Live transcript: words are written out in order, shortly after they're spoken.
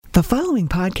The following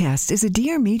podcast is a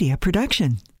Dear Media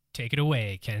production. Take it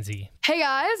away, Kenzie. Hey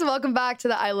guys, welcome back to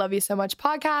the I Love You So Much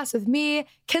podcast with me,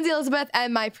 Kenzie Elizabeth,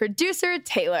 and my producer,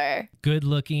 Taylor. Good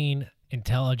looking,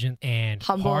 intelligent, and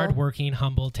hardworking,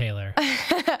 humble Taylor.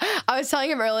 I was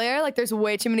telling him earlier, like there's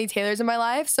way too many Taylors in my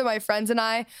life. So my friends and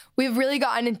I, we've really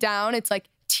gotten it down. It's like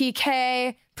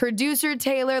TK, producer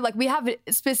Taylor. Like we have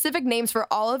specific names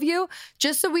for all of you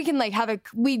just so we can like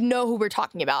we know who we're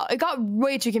talking about. It got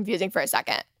way too confusing for a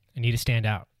second. I need to stand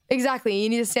out. Exactly. You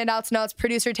need to stand out to know it's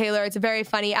producer Taylor. It's very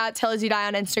funny at TellAsYouDie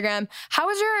on Instagram. How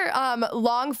was your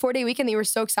long 4-day weekend that you were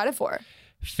so excited for?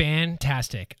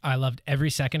 Fantastic. I loved every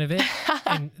second of it.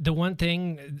 And the one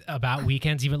thing about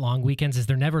weekends, even long weekends, is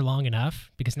they're never long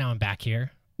enough because now I'm back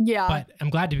here. Yeah. But I'm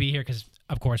glad to be here because,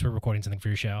 of course, we're recording something for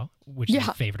your show, which is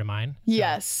a favorite of mine. So.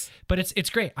 Yes. But it's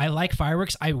great. I like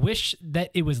fireworks. I wish that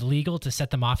it was legal to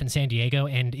set them off in San Diego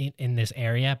and in this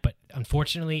area, but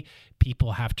unfortunately,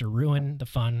 people have to ruin the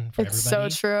fun for everybody. It's so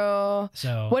true.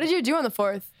 So what did you do on the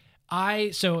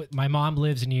 4th? So my mom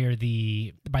lives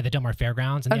by the Del Mar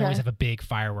Fairgrounds, and they always have a big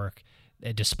firework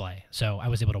display. So I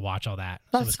was able to watch all that.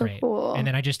 So it was great. Cool. And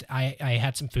then I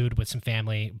had some food with some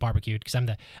family, barbecued, because I'm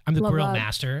the grill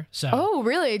master. So oh,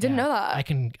 really? Didn't know that. I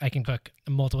can cook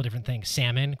multiple different things: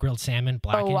 salmon, grilled salmon,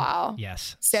 blackened. Oh wow.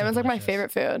 Yes. Salmon's like my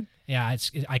favorite food. Yeah,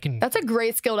 That's a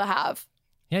great skill to have.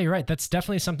 Yeah, you're right. That's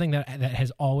definitely something that has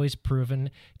always proven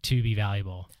to be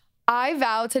valuable. I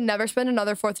vow to never spend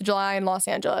another 4th of July in Los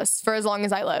Angeles for as long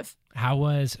as I live. How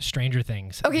was Stranger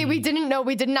Things? Okay, we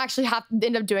didn't actually have to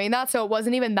end up doing that, so it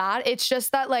wasn't even that. It's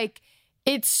just that like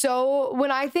it's so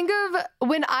when I think of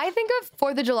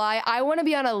 4th of July, I want to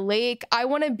be on a lake. I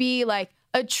want to be like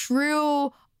a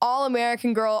true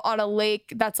all-American girl on a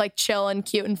lake that's like chill and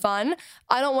cute and fun.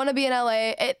 I don't want to be in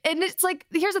LA. And it's like,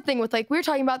 here's the thing with like, we were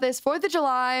talking about this 4th of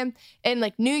July and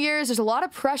like New Year's, there's a lot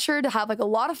of pressure to have like a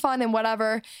lot of fun and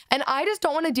whatever. And I just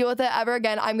don't want to deal with it ever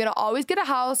again. I'm going to always get a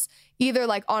house either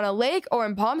like on a lake or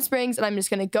in Palm Springs. And I'm just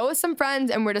going to go with some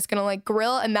friends and we're just going to like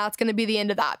grill. And that's going to be the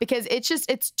end of that because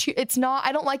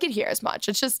I don't like it here as much.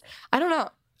 It's just, I don't know.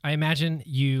 I imagine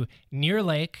you near a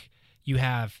lake, you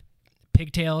have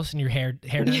pigtails in your hair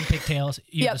done in pigtails.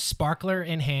 You have a sparkler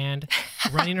in hand,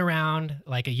 running around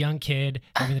like a young kid,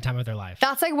 having the time of their life.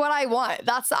 That's like what I want.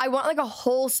 I want like a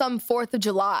wholesome 4th of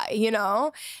July, you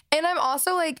know? And I'm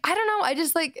also like, I don't know. I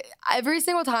just like every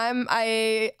single time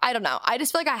I don't know. I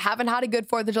just feel like I haven't had a good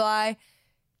 4th of July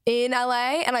in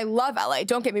LA, and I love LA.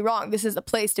 Don't get me wrong. This is the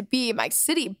place to be, my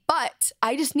city, but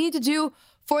I just need to do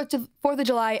 4th of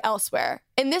July elsewhere.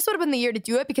 And this would have been the year to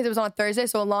do it because it was on a Thursday,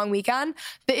 so a long weekend.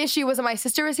 The issue was that my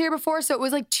sister was here before, so it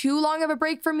was like too long of a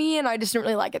break for me, and I just didn't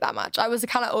really like it that much. I was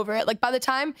kind of over it. Like by the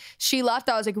time she left,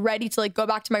 I was like ready to like go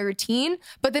back to my routine,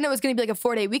 but then it was going to be like a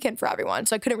 4-day weekend for everyone,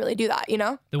 so I couldn't really do that, you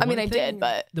know? I did,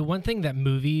 but... The one thing that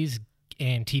movies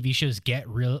and TV shows get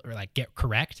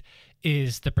correct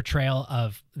is the portrayal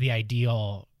of the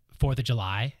ideal 4th of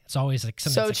July. It's always like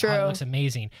something that's like, oh, it looks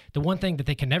amazing. The one thing that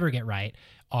they can never get right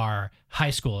are high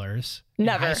schoolers in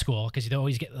high school, because you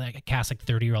always get like a cast like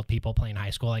 30-year-old people playing high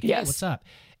school, like, hey, what's up?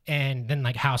 And then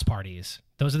like house parties.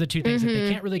 Those are the two things that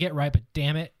they can't really get right, but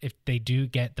damn it, if they do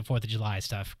get the 4th of July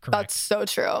stuff correct. That's so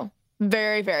true.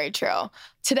 Very, very true.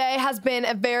 Today has been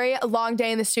a very long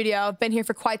day in the studio. I've been here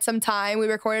for quite some time. We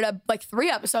recorded like 3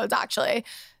 episodes actually.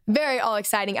 Very all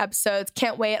exciting episodes.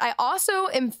 Can't wait. I also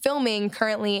am filming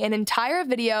currently an entire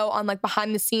video on like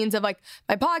behind the scenes of like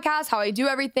my podcast, how I do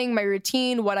everything, my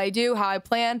routine, what I do, how I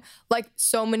plan, like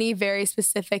so many very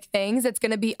specific things. It's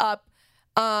going to be up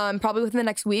probably within the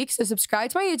next week. So subscribe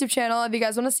to my YouTube channel if you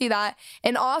guys want to see that.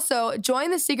 And also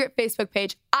join the secret Facebook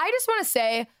page. I just want to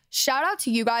say shout out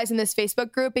to you guys in this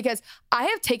Facebook group because I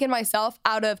have taken myself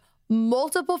out of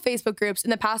multiple Facebook groups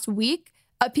in the past week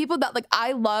of people that like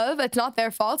I love. It's not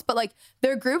their fault, but like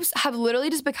their groups have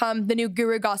literally just become the new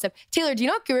guru gossip. Taylor, do you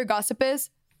know what guru gossip is?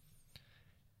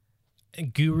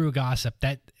 Guru gossip.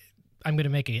 That I'm going to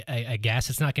make a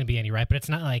guess. It's not going to be any right, but it's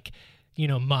not like, you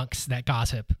know, monks that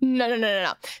gossip.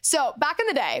 No. So back in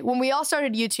the day when we all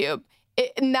started YouTube,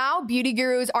 now beauty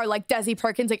gurus are like Desi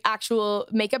Perkins, like actual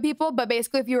makeup people. But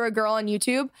basically if you were a girl on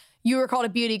YouTube, you were called a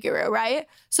beauty guru, right?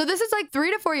 So this is like 3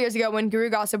 to 4 years ago when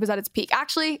Guru Gossip was at its peak.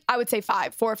 Actually, I would say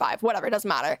 4 or 5, whatever, it doesn't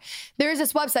matter. There's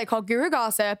this website called Guru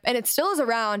Gossip, and it still is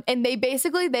around, and they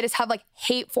just have like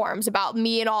hate forums about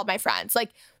me and all of my friends.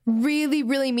 Like really,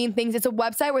 really mean things. It's a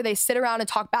website where they sit around and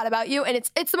talk bad about you, and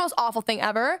it's the most awful thing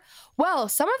ever. Well,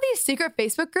 some of these secret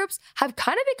Facebook groups have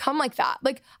kind of become like that.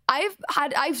 Like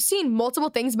I've seen multiple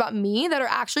things about me that are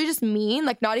actually just mean,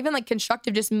 like not even like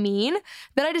constructive, just mean,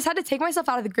 that I just had to take myself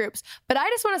out of the groups. But I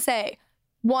just want to say,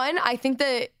 one, I think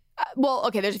that well,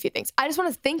 okay, there's a few things. I just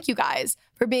want to thank you guys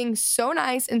for being so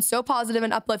nice and so positive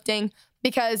and uplifting,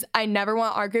 because I never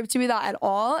want our group to be that at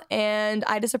all. And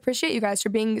I just appreciate you guys for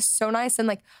being so nice and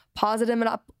like positive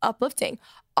and uplifting.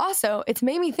 Also, it's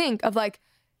made me think of like,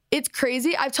 it's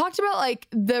crazy. I've talked about like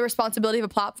the responsibility of a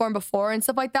platform before and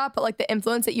stuff like that, but like the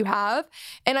influence that you have.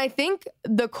 And I think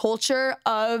the culture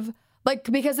of like,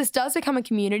 because this does become a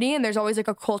community and there's always like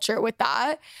a culture with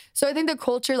that. So I think the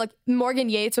culture, like Morgan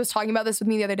Yates was talking about this with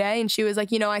me the other day, and she was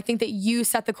like, you know, I think that you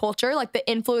set the culture, like the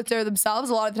influencer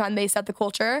themselves, a lot of the time they set the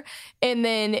culture. And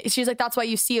then she's like, that's why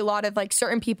you see a lot of like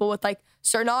certain people with like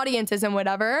certain audiences and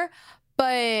whatever.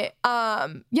 But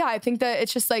yeah, I think that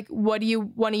it's just like, what do you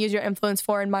want to use your influence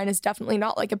for? And mine is definitely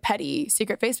not like a petty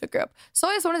secret Facebook group. So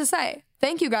I just wanted to say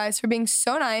thank you guys for being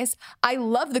so nice. I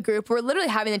love the group. We're literally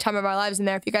having the time of our lives in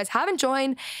there. If you guys haven't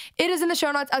joined, it is in the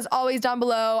show notes as always down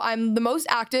below. I'm the most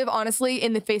active, honestly,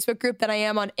 in the Facebook group that I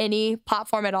am on any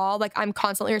platform at all. Like I'm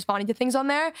constantly responding to things on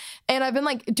there. And I've been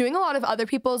like doing a lot of other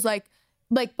people's like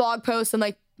blog posts and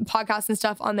like podcasts and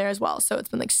stuff on there as well. So it's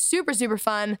been like super, super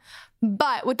fun.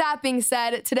 But with that being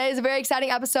said, today is a very exciting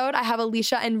episode. I have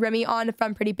Alicia and Remy on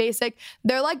from Pretty Basic.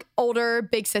 They're like older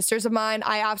big sisters of mine.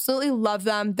 I absolutely love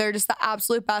them. They're just the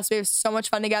absolute best. We have so much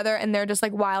fun together and they're just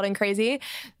like wild and crazy.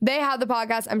 They have the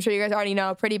podcast, I'm sure you guys already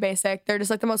know, Pretty Basic. They're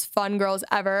just like the most fun girls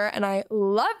ever and I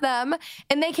love them.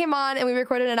 And they came on and we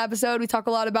recorded an episode. We talk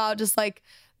a lot about just like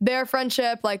their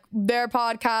friendship, like their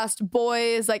podcast,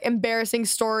 boys, like embarrassing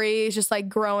stories, just like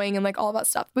growing and like all that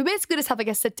stuff. We basically just have like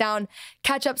a sit down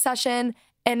catch up session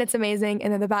and it's amazing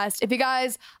and they're the best. If you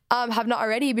guys have not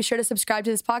already, be sure to subscribe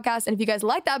to this podcast. And if you guys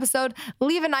like the episode,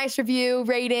 leave a nice review,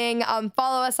 rating,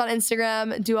 follow us on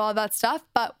Instagram, do all that stuff.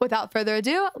 But without further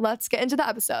ado, let's get into the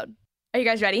episode. Are you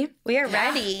guys ready? We are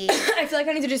ready. I feel like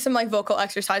I need to do some like vocal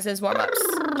exercises, warm-ups.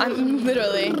 I'm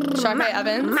literally Sharkay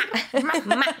Evans.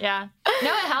 Yeah. No,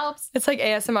 it helps. It's like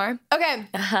ASMR. Okay.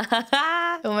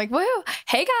 I'm like, woo.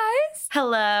 Hey, guys.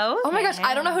 Hello. Oh my gosh.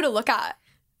 I don't know who to look at.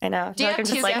 I know. Do you have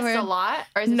two guests a lot?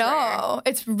 Or is it no, rare?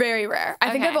 It's very rare. I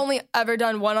think I've only ever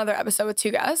done one other episode with two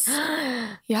guests.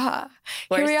 Yeah.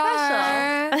 We're Here we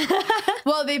special. are.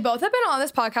 Well, they both have been on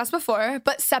this podcast before,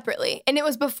 but separately. And it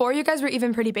was before you guys were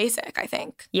even Pretty Basic, I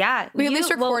think. Yeah. We at least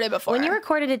recorded before. When you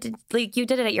recorded it, like you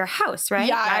did it at your house, right?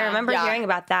 Yeah. I remember hearing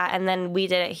about that. And then we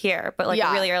did it here, but like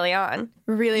really early on.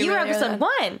 Really, You were really episode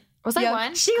one. Was I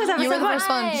one? She was episode You were the first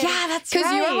one. Yeah, that's right.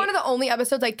 Because you were one of the only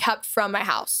episodes I kept from my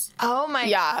house. Oh my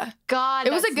God.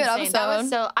 It was a good insane. That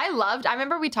was episode. I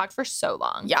remember we talked for so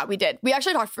long. Yeah, we did. We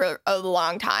actually talked for a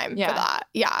long time for that.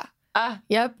 Yeah.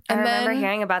 Yep. I And remember then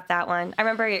hearing about that one. I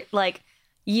remember like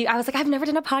I was like, I've never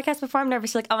done a podcast before. I'm nervous.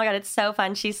 She's like, oh my God, it's so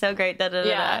fun. She's so great. Da, da, da,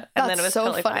 Yeah. da. And that's then it was so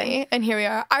totally funny. fun. And here we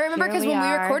are. I remember because when we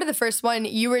recorded the first one,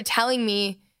 you were telling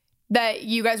me that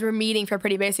you guys were meeting for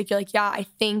Pretty Basic. You're like, yeah, I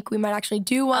think we might actually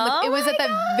do one. Like, it was at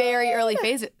the very early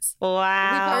phases.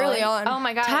 Wow. Early on. Oh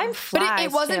my God. Time flies. But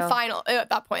it wasn't too. final at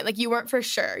that point. Like, you weren't for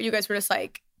sure. You guys were just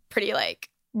like pretty like,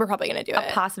 we're probably going to do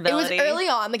it. A possibility. It was early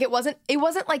on. Like, it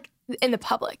wasn't like in the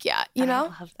public yet, you know?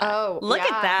 I love that. Oh, Look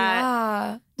at that.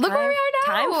 Yeah. Look where we are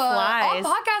now. Time flies.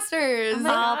 All podcasters.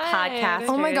 All podcasters.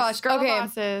 Oh my gosh. Girl Okay.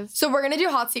 bosses. So we're going to do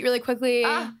hot seat really quickly.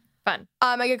 Fun.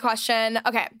 A good question.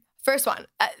 Okay. First one.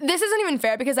 This isn't even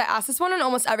fair because I asked this one in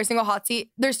almost every single hot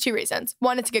seat. There's two reasons.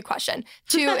 One, it's a good question.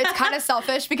 Two, it's kind of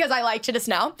selfish because I like to just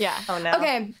know. Yeah. Oh no.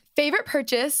 Okay. Favorite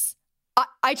purchase.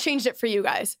 I changed it for you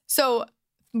guys. So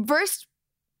first,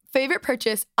 favorite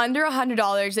purchase under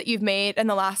 $100 that you've made in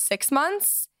the last 6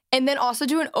 months. And then also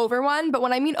do an over one. But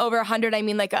when I mean over 100, I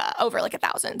mean like over like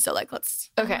 1,000. So like let's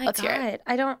hear it.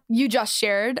 I don't. You just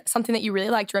shared something that you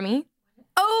really liked, Remy.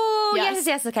 Oh,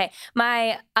 yes. Okay.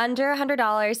 My under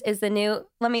 $100 is the new,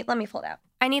 let me fold out.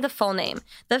 I need the full name.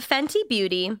 The Fenty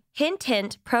Beauty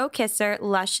Hint Pro Kisser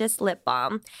Luscious Lip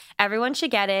Balm. Everyone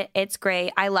should get it. It's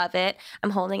great. I love it.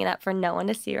 I'm holding it up for no one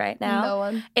to see right now. No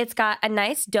one. It's got a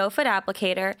nice doe foot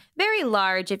applicator. Very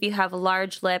large if you have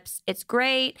large lips. It's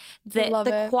great.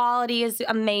 The quality is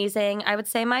amazing. I would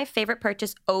say my favorite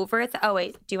purchase over, oh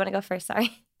wait, do you want to go first?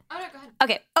 Sorry. Oh, no, go ahead.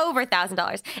 Okay, over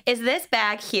 $1,000 is this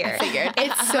bag here. I figured.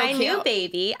 It's so my cute. new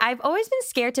baby. I've always been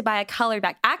scared to buy a colored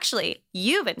bag. Actually,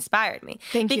 you've inspired me.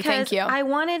 Thank you.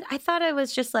 I thought I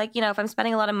was just like, if I'm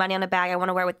spending a lot of money on a bag, I want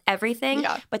to wear it with everything.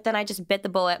 Yeah. But then I just bit the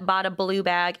bullet, bought a blue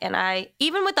bag, and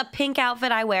even with a pink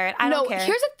outfit, I wear it. I don't care. No,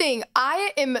 here's the thing.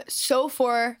 I am so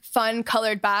for fun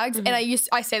colored bags. And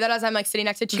I say that as I'm like sitting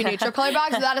next to two neutral colored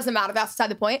bags. So that doesn't matter. That's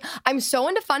beside the point. I'm so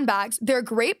into fun bags. They're a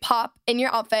great pop in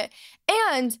your outfit.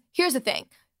 And here's the thing.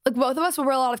 Like both of us will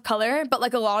wear a lot of color, but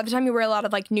like a lot of the time you wear a lot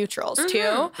of like neutrals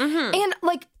too. And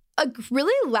like a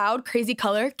really loud, crazy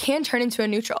color can turn into a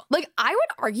neutral. Like, I would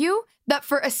argue that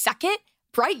for a second,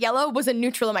 bright yellow was a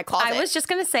neutral in my closet. I was just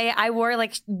going to say, I wore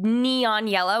like neon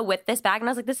yellow with this bag, and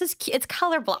I was like, this is cute. It's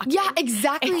color blocking. Yeah,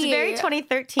 exactly. It's very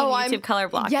 2013 YouTube color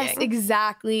blocking. Yes,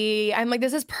 exactly. I'm like,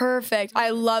 this is perfect. I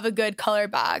love a good color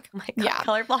bag. Oh my God,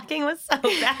 color blocking was so bad.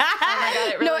 Oh my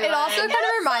God, it really it also kind of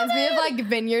reminds me of like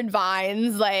Vineyard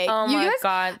Vines. Like, oh my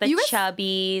God, the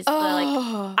chubbies.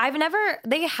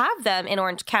 They have them in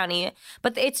Orange County,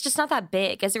 but it's just not that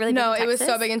big. Is it really big in Texas? No, it was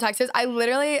so big in Texas. I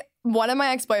literally... One of my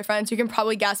ex-boyfriends, you can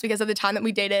probably guess because of the time that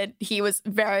we dated, he was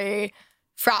very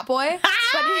frat boy.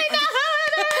 But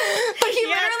he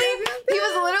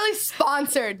was literally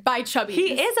sponsored by Chubbies.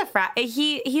 He is a frat. Is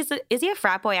he a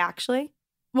frat boy actually?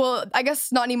 Well, I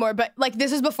guess not anymore, but like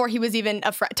this is before he was even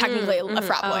technically a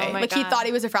frat boy. Like he thought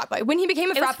he was a frat boy. When he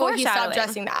became a frat boy, he stopped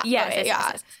dressing that.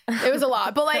 Yes. It was a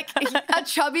lot. But like a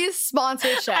Chubbies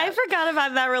sponsorship. I forgot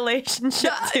about that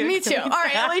relationship too. Me too. All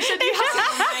right, Alicia, do you have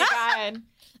oh my God.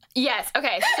 Yes.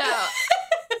 Okay. So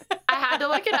I had to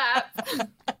look it up.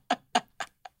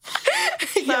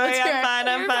 Sorry,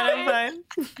 I'm fine.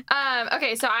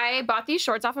 Okay, so I bought these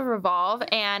shorts off of Revolve,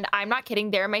 and I'm not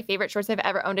kidding. They're my favorite shorts I've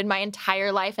ever owned in my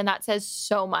entire life, and that says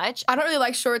so much. I don't really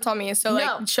like shorts on me, so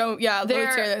let's hear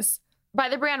this. By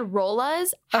the brand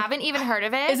Rollas. Haven't even heard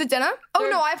of it. Is it denim? Oh,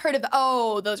 no, I've heard of it.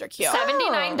 Oh, those are cute.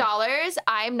 $79.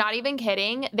 I'm not even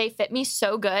kidding. They fit me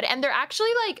so good. And they're actually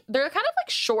they're kind of like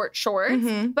short shorts,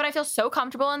 but I feel so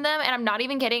comfortable in them. And I'm not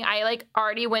even kidding. I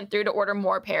already went through to order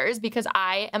more pairs because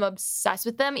I am obsessed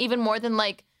with them, even more than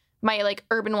my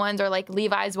Urban ones or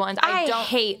Levi's ones. I don't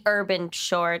hate Urban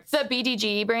shorts. The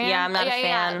BDG brand. Yeah, I'm not a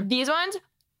fan. Yeah. These ones,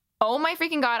 oh my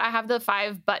freaking God. I have the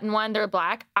 5-button one. They're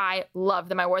black. I love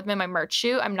them. I wore them in my merch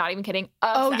shoe. I'm not even kidding.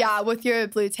 Obsessed. Oh, yeah. With your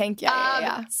blue tank.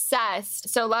 Yeah. Obsessed.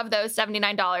 So love those.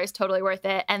 $79. Totally worth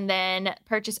it. And then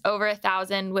purchase over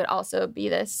 $1,000 would also be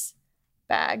this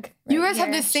bag. You guys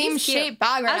have the same shape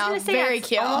bag right now. I was going to say, very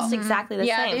cute. Almost exactly the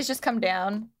same. Yeah, these just come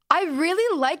down. I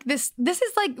really like this. This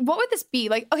is what would this be?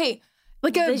 The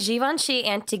Givenchy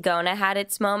Antigona had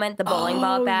its moment, the bowling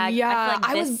ball bag. Yeah.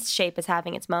 I feel like this shape is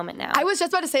having its moment now. I was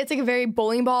just about to say it's like a very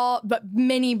bowling ball, but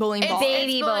mini bowling ball.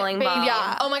 Baby bowling ball.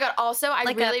 Yeah. Oh my God. Also, I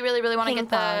really want to get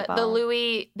the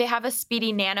Louis. They have a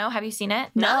Speedy Nano. Have you seen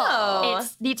it? No.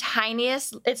 It's the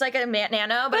tiniest. It's like a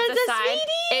Nano, but it's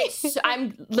a side.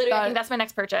 I'm literally, I think that's my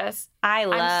next purchase.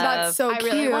 That's so cute.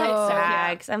 I really want it.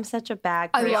 Bags. I'm such a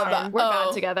bag person. I love that. We're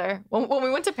bad together. When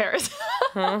we went to Paris.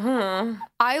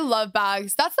 I love bags.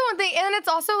 That's the one thing. And it's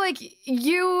also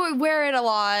you wear it a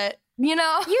lot, you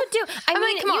know? You do. I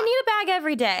mean, you need a bag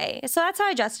every day. So that's how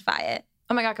I justify it.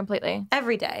 Oh my God, completely.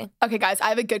 Every day. Okay, guys, I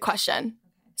have a good question.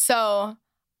 So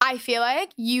I feel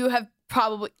like you have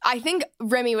I think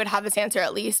Remy would have this answer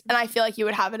at least. And I feel like you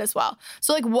would have it as well.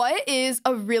 So what is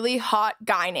a really hot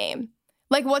guy name?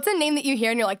 What's a name that you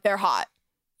hear and you're like, they're hot,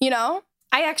 you know?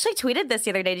 I actually tweeted this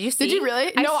the other day. Did you see? Did you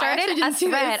really? No, I actually didn't see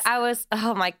thread. this. I was,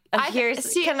 oh my,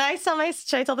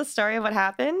 should I tell the story of what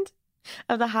happened?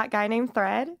 Of the hot guy named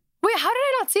Thread? Wait, how did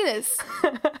I not see this?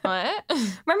 What?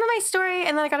 Remember my story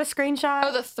and then I got a screenshot?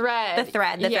 Oh, the thread. The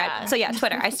thread. So yeah,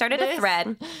 Twitter. I started a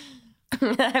thread.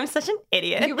 I'm such an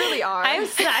idiot. You really are. I'm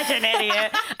such an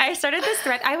idiot. I started this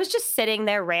thread. I was just sitting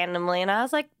there randomly and I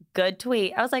was like, good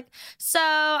tweet. I was like, so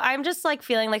I'm just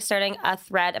feeling starting a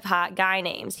thread of hot guy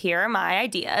names. Here are my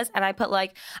ideas. And I put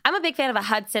I'm a big fan of a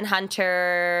Hudson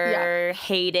Hunter,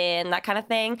 Hayden, that kind of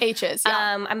thing. H's,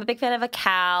 yeah. I'm a big fan of a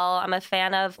Cal. I'm a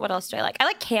fan of, what else do I like? I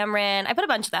like Cameron. I put a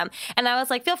bunch of them. And I was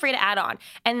like, feel free to add on.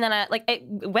 And then it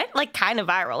went kind of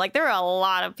viral. There were a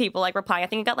lot of people replying. I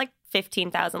think it got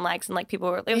 15,000 likes and people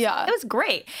were, it was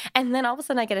great. And then all of a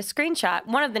sudden I get a screenshot.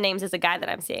 One of the names is a guy that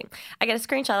I'm seeing. I get a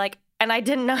screenshot and I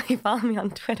didn't know he followed me on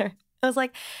Twitter. I was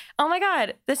like, oh my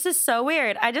God, this is so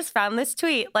weird. I just found this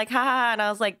tweet, haha. And I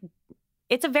was like,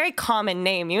 it's a very common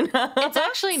name, you know? It's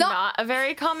actually not a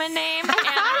very common name.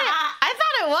 I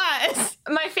thought it was.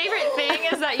 My favorite thing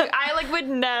is that I would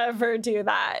never do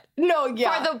that. No,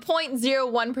 yeah. For the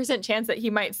 0.01% chance that he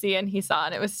might see and he saw,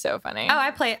 and it was so funny.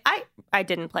 Oh, I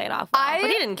didn't play it off well, but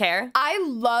he didn't care. I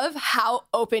love how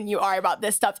open you are about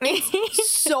this stuff.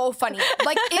 It's so funny.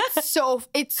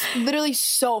 It's literally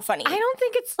so funny. I don't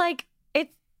think it's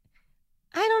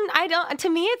to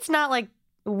me, it's not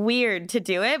weird to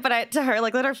do it, but to her,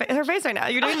 look at her face right now.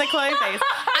 You're doing the Chloe face.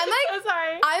 I'm so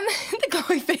sorry. I'm the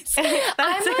Chloe face.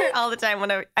 That's her all the time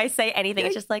when I say anything.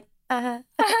 It's just No, here's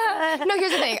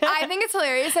the thing. I think it's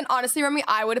hilarious, and honestly, Remy,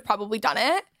 I would have probably done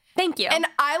it. Thank you. And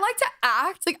I like to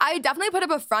act, like, I definitely put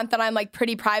up a front that I'm, like,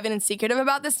 pretty private and secretive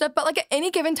about this stuff. But, like, at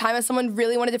any given time, if someone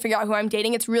really wanted to figure out who I'm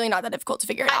dating, it's really not that difficult to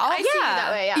figure it out. I see it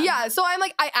that way, Yeah, so I'm,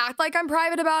 like, I act like I'm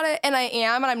private about it, and I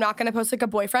am, and I'm not going to post, like, a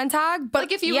boyfriend tag. But,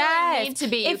 like, if you really need to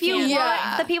be, if you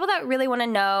want, the people that really want to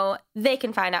know, they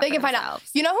can find out. They can find out.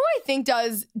 You know who I think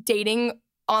does dating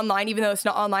online, even though it's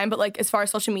not online, but, like, as far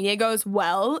as social media goes,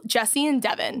 well? Jesse and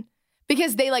Devin.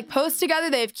 Because they, like, post together,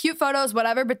 they have cute photos,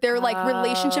 whatever, but their, like,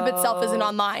 relationship itself isn't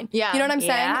online. Yeah. You know what I'm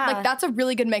saying? Like, that's a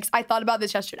really good mix. I thought about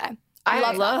this yesterday.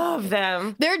 I love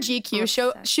them. Their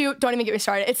GQ shoot, don't even get me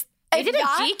started. They did a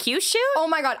GQ shoot? Oh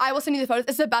my God, I will send you the photos.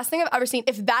 It's the best thing I've ever seen.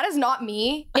 If that is not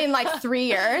me in, like, 3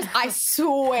 years, I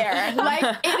swear.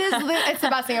 Like, it's the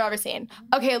best thing I've ever seen.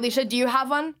 Okay, Alicia, do you have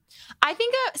one? I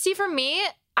think, for me,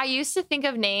 I used to think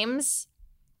of names.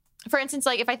 For instance,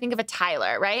 like, if I think of a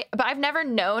Tyler, right? But I've never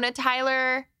known a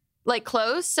Tyler, like,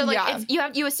 close. So, like,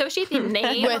 you associate the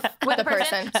name with the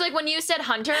person. So, like, when you said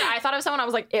Hunter, I thought of someone, I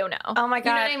was like, ew, no. Oh my God.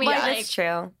 You know what I mean? Yeah, that's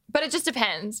true. But it just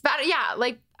depends. But yeah,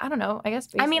 like, I don't know. I guess.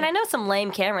 Basically. I mean, I know some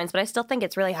lame Camerons, but I still think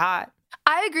it's really hot.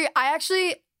 I agree.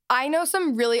 I know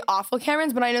some really awful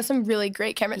Camerons, but I know some really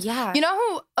great Camerons. Yeah. You know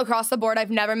who, across the board,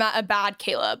 I've never met a bad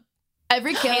Caleb?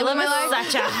 Every Caleb in my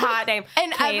life. Such a hot name.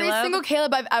 And every single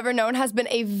Caleb I've ever known has been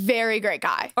a very great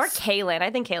guy. Or Kaylin. I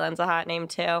think Kaylin's a hot name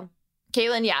too.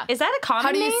 Kaylin, yeah. Is that a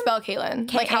common name? How do you spell Kaylin?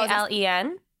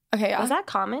 K-A-L-E-N? Okay, yeah. Was that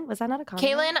common? Was that not a common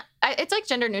Kaylin, it's like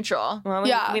gender neutral. Well,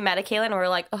 we met a Kaylin and we were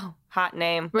like, oh, hot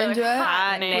name. We're into it?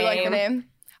 Hot name. We like the name.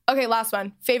 Okay, last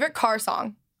one. Favorite car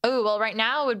song? Oh, well, right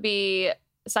now would be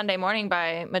Sunday Morning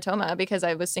by Matoma because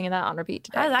I was singing that on repeat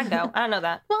today. How does that go? I don't know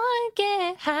that. Wanna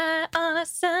get high on a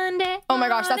Sunday. Oh my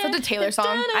gosh, that's such a Taylor song.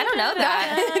 I don't know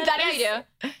that. Yeah, you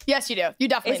do. Yes, you do. You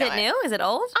definitely know it. Is it new? Is it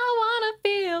old? I wanna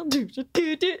feel.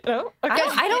 Oh, okay.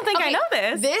 I don't think I know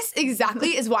this. This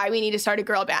exactly is why we need to start a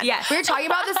girl band. Yes. We were talking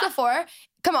about this before.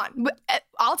 Come on.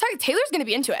 I'll tell you, Taylor's going to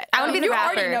be into it. I want to be the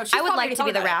rapper. Know, I would like to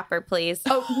be the rapper, please.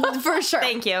 Oh, for sure.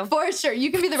 Thank you. For sure.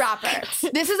 You can be the rapper.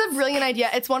 This is a brilliant idea.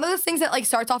 It's one of those things that, like,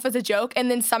 starts off as a joke and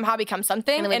then somehow becomes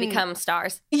something. And then we become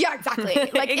stars. Yeah, exactly.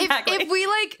 Like, exactly. If we,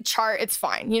 like, chart, it's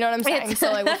fine. You know what I'm saying?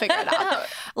 So, like, we'll figure it out.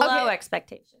 Low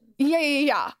expectations.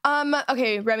 Yeah.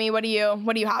 Okay, Remy, what do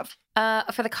you have?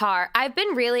 For the car, I've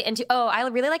been really into. I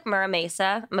really like Mura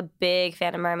Mesa. I'm a big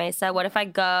fan of Mura Mesa. What if I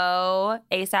go?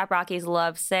 A$AP Rocky's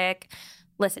Lovesick.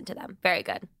 Listen to them. Very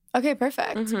good. Okay,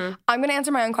 perfect. Mm-hmm. I'm going to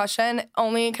answer my own question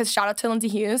only because shout out to Lindsay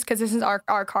Hughes because this is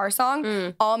our car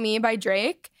song, All Me by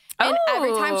Drake. And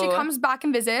every time she comes back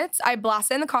and visits, I blast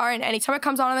it in the car. And anytime it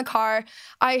comes on in the car,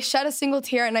 I shed a single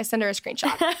tear and I send her a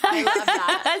screenshot. I love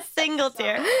that. A single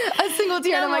tear. A single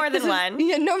tear. No more than one.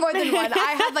 Yeah, no more than one.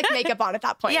 I had like makeup on at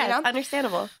that point. Yeah, you know?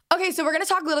 Understandable. Okay, so we're going to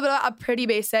talk a little bit about Pretty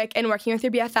Basic and working with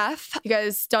your BFF. You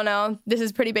guys don't know, this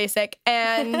is Pretty Basic.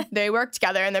 And they work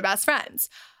together and they're best friends.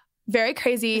 Very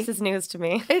crazy. This is news to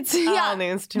me. It's all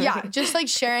news to me. Yeah, just like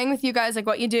sharing with you guys like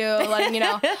what you do, letting you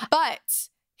know. But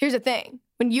here's the thing.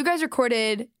 When you guys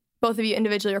recorded, both of you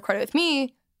individually recorded with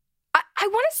me, I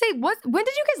want to say, when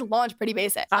did you guys launch Pretty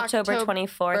Basic? October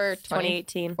 24th,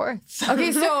 2018.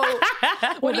 Okay, so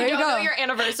when you don't know your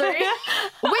anniversary.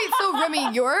 Wait, so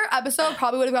Remy, your episode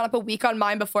probably would have gone up a week on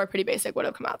mine before Pretty Basic would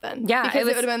have come out then. Yeah. Because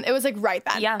it was like right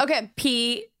then. Yeah. Okay.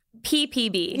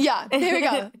 PPB. Yeah,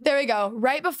 there we go.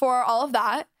 Right before all of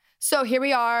that. So here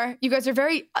we are. You guys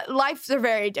are lives are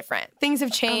very different. Things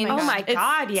have changed. Oh my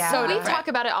God, yeah. So we talk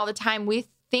about it all the time. We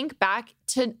think back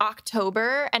to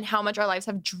October and how much our lives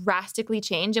have drastically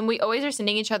changed. And we always are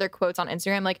sending each other quotes on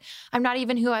Instagram like, I'm not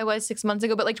even who I was 6 months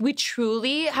ago. But like we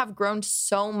truly have grown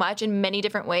so much in many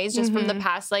different ways just from the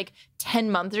past like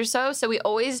 10 months or so. So we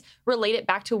always relate it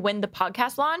back to when the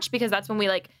podcast launched because that's when we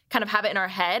like kind of have it in our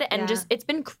head. And just it's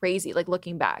been crazy like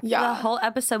looking back. Yeah. The whole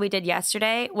episode we did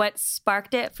yesterday, what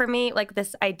sparked it for me, like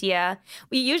this idea,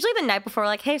 we usually the night before we're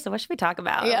like, hey, so what should we talk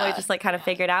about? Yeah. And we just like kind of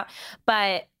figured out.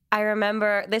 But I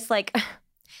remember this like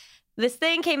this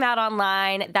thing came out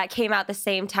online that came out the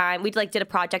same time. We like did a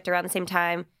project around the same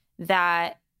time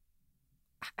that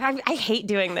I hate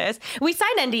doing this. We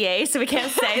signed NDA, so we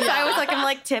can't say. So I was like, I'm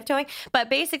like tiptoeing. But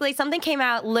basically something came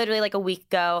out literally like a week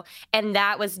ago and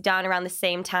that was done around the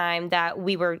same time that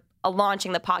we were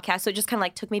launching the podcast. So it just kind of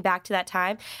like took me back to that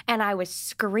time. And I was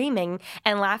screaming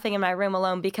and laughing in my room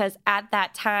alone because at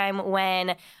that time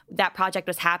when that project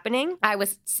was happening, I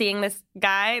was seeing this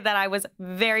guy that I was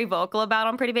very vocal about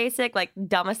on Pretty Basic, like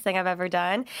dumbest thing I've ever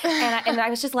done. And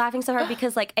I was just laughing so hard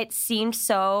because like it seemed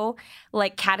so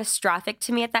like catastrophic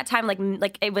to me at that time.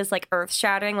 Like it was like earth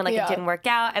shattering when like it didn't work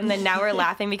out. And then now we're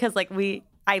laughing because like we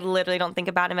I literally don't think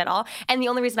about him at all. And the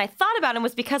only reason I thought about him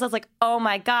was because I was like, oh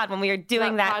my God, when we were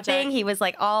doing that thing, he was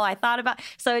like all I thought about.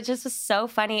 So it just was so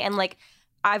funny. And like,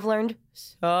 I've learned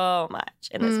so much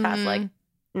in this past like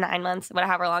 9 months,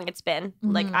 whatever long it's been.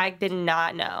 Like, I did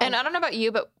not know. And I don't know about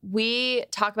you, but we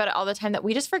talk about it all the time that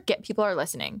we just forget people are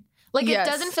listening. Like, it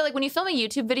doesn't feel like when you film a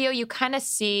YouTube video, you kind of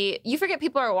see, you forget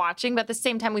people are watching, but at the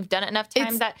same time, we've done it enough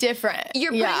times that different.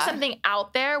 You're putting something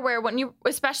out there where when you,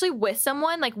 especially with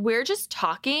someone, like we're just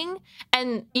talking.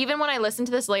 And even when I listen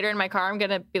to this later in my car, I'm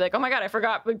going to be like, oh my God, I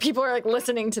forgot. Like, people are like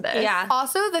listening to this. Yeah.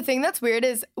 Also, the thing that's weird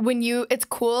is when it's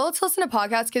cool to listen to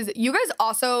podcasts because you guys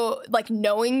also like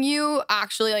knowing you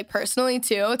actually like personally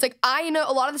too. It's like, I know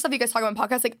a lot of the stuff you guys talk about in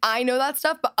podcasts, like I know that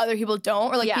stuff, but other people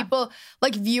don't. Or like people,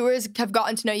 like viewers have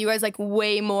gotten to know you guys like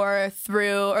way more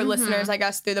through, or listeners, I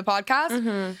guess, through the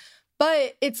podcast.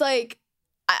 But it's like,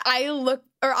 I look,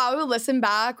 or I will listen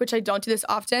back, which I don't do this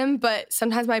often, but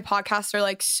sometimes my podcasts are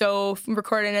like so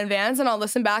recorded in advance and I'll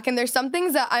listen back and there's some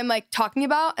things that I'm like talking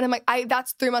about and I'm like,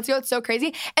 that's 3 months ago. It's so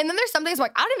crazy. And then there's some things I'm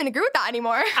like, I don't even agree with that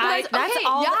anymore.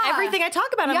 Everything I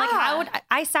talk about. I'm like, how would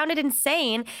I sounded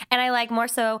insane. And I like more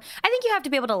so, I think you have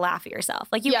to be able to laugh at yourself.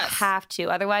 Like you have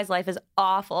to, otherwise life is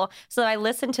awful. So I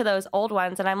listen to those old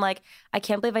ones and I'm like, I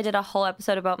can't believe I did a whole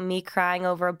episode about me crying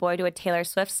over a boy to a Taylor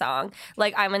Swift song.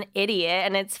 Like I'm an idiot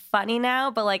and it's funny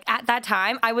now. But like at that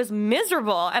time, I was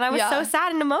miserable and I was so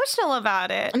sad and emotional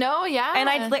about it. No, yeah. And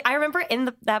I remember in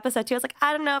the episode too, I was like,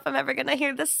 I don't know if I'm ever gonna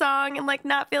hear this song and like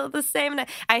not feel the same. And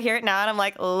I hear it now and I'm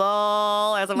like,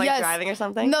 lol, as I'm like driving or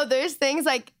something. No, there's things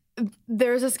like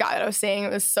there was this guy that I was saying,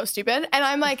 it was so stupid, and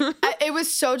I'm like, it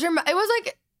was so dramatic. It was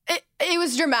like it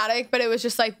was dramatic, but it was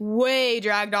just like way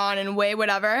dragged on and way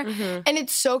whatever. And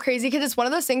it's so crazy because it's one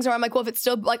of those things where I'm like, well, if it's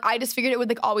still like, I just figured it would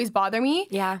like always bother me.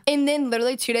 Yeah. And then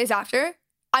literally 2 days after,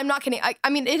 I'm not kidding. I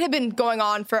mean, it had been going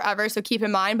on forever, so keep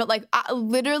in mind. But like,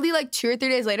 literally like 2 or 3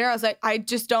 days later, I was like, I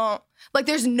just don't like.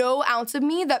 There's no ounce of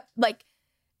me that like.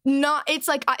 Not. It's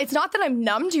like it's not that I'm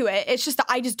numb to it. It's just that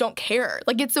I just don't care.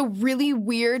 Like it's a really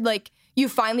weird. Like you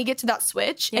finally get to that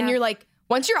switch, and you're like,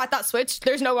 once you're at that switch,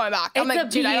 there's no going back. I'm like,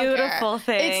 dude, I don't care. It's a beautiful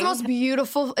thing. It's the most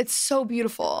beautiful. It's so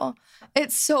beautiful.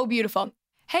 It's so beautiful.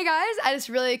 Hey guys, I just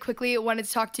really quickly wanted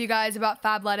to talk to you guys about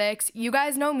Fabletics. You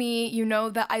guys know me. You know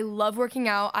that I love working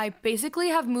out. I basically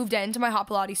have moved into my hot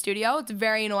Pilates studio. It's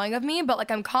very annoying of me, but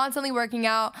like I'm constantly working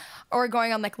out or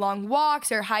going on like long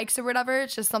walks or hikes or whatever.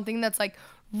 It's just something that's like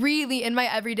really in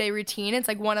my everyday routine. It's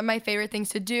like one of my favorite things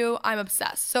to do. I'm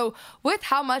obsessed. So with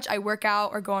how much I work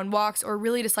out or go on walks or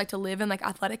really just like to live in like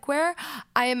athletic wear,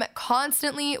 I am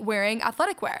constantly wearing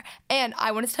athletic wear. And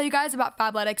I wanted to tell you guys about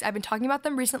Fabletics. I've been talking about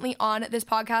them recently on this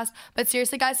podcast, but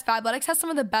seriously guys, Fabletics has some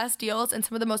of the best deals and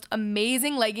some of the most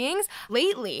amazing leggings.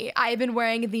 Lately, I've been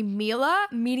wearing the Mila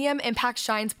Medium Impact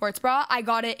Shine Sports Bra. I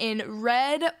got it in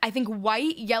red, I think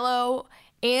white, yellow,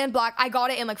 and black. I got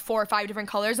it in like 4 or 5 different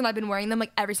colors and I've been wearing them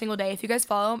like every single day. If you guys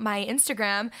follow my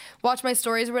Instagram, watch my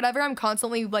stories or whatever, I'm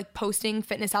constantly like posting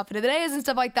fitness outfit of the days and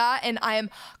stuff like that. And I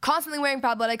am constantly wearing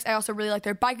Fabletics. I also really like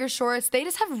their biker shorts. They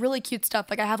just have really cute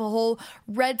stuff. Like I have a whole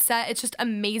red set. It's just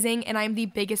amazing. And I'm the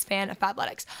biggest fan of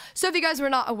Fabletics. So if you guys were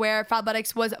not aware,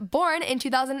 Fabletics was born in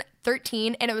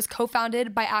 2013 and it was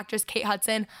co-founded by actress Kate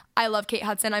Hudson. I love Kate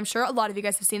Hudson. I'm sure a lot of you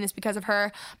guys have seen this because of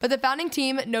her. But the founding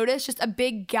team noticed just a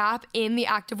big gap in the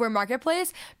activewear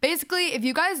marketplace. Basically, if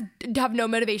you guys have no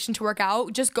motivation to work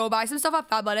out, just go buy some stuff at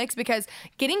Fabletics because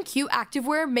getting cute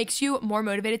activewear makes you more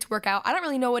motivated to work out. I don't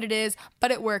really know what it is,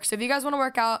 but it works. So if you guys want to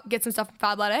work out, get some stuff from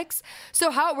Fabletics. So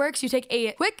how it works, you take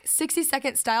a quick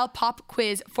 60-second style pop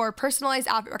quiz for personalized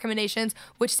outfit recommendations,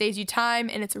 which saves you time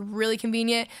and it's really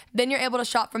convenient. Then you're able to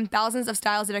shop from thousands of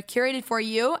styles that are curated for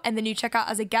you, and then you check out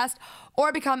as a guest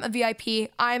or become a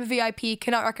VIP. I'm a VIP,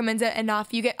 cannot recommend it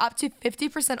enough. You get up to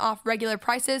 50% off regular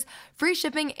prices, free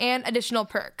shipping, and additional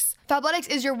perks. Fabletics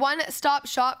is your one-stop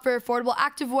shop for affordable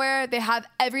activewear. They have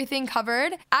everything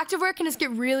covered. Activewear can just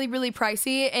get really, really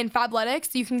pricey. In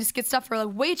Fabletics, you can just get stuff for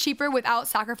like way cheaper without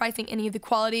sacrificing any of the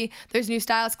quality. There's new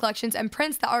styles, collections, and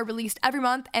prints that are released every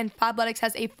month, and Fabletics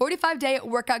has a 45-day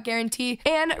workout guarantee.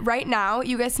 And right now,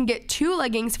 you guys can get 2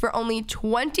 leggings for only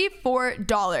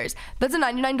 $24. That's a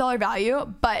 $99 value,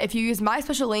 but if you use my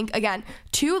special link, again,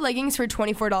 2 leggings for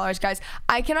 $24, guys.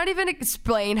 I cannot even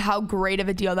explain how great of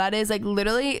a deal that is. Like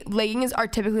literally, leggings are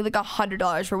typically like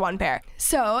 $100 for 1 pair.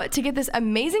 So to get this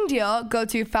amazing deal, go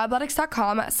to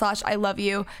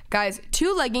fabletics.com/I-love-you. Guys,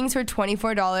 2 leggings for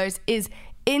 $24 is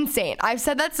insane. I've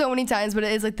said that so many times, but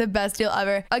it is like the best deal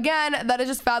ever. Again, that is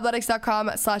just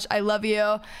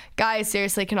fabletics.com/I-love-you. Guys,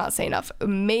 seriously, cannot say enough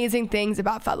amazing things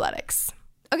about Fabletics.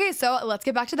 Okay, so let's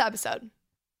get back to the episode.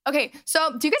 Okay,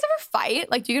 so do you guys ever fight?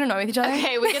 Like, do you get annoyed with each other?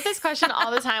 Okay, we get this question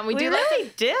all the time. We do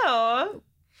really do.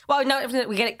 Well, no,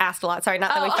 we get asked a lot. Sorry,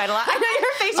 not that we fight a lot. I know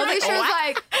your face was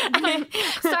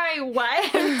like, sorry,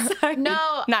 what? Sorry.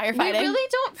 No, now you're fighting. We really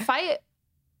don't fight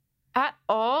at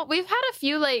all. We've had a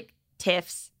few like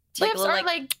tiffs or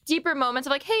like deeper moments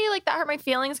of like, hey, like that hurt my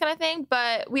feelings kind of thing.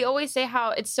 But we always say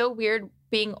how it's so weird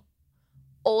being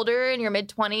older in your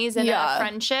mid-20s in a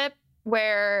friendship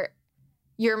where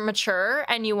you're mature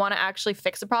and you want to actually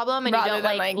fix a problem and rather you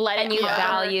don't like let and it you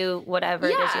value whatever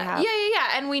it is you have. Yeah.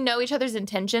 And we know each other's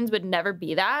intentions would never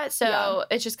be that. So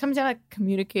it just comes down to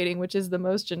communicating, which is the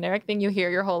most generic thing you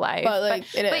hear your whole life. But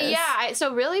like it is. But yeah,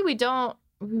 so really we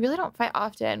really don't fight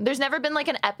often. There's never been like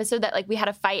an episode that like we had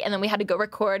a fight and then we had to go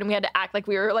record and we had to act like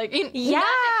we were like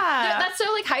that's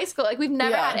so like high school. Like we've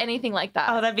never had anything like that.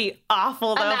 Oh, that'd be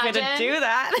awful though if we had to do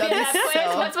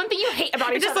that. What's one thing you hate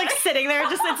about each other? Just like sitting there,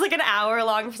 it's like an hour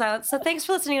long silence. So thanks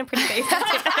for listening to Pretty Faces.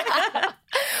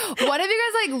 What have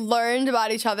you guys like learned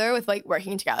about each other with like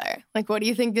working together? Like, what do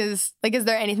you think is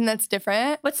there anything that's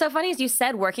different? What's so funny is you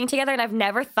said working together, and I've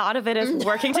never thought of it as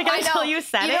working together until you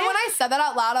said it. Even when I said that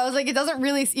out loud, I was like, it doesn't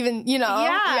really even, you know.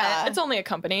 Yeah. It's only a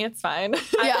company. It's fine. Yeah.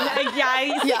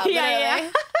 I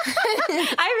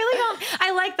really don't.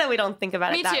 I like that we don't think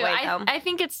about it that way. Me too. I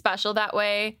think it's special that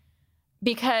way.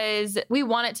 Because we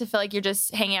want it to feel like you're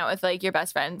just hanging out with like your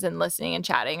best friends and listening and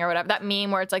chatting or whatever. That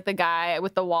meme where it's like the guy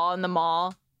with the wall in the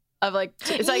mall of like, it's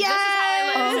like, this is how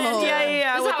I listen. Oh.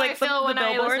 Yeah. This is with how like I feel when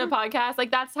I billboard. listen to podcasts. Like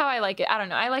that's how I like it. I don't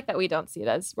know. I like that we don't see it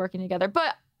as working together.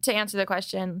 But to answer the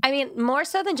question. I mean, more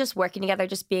so than just working together,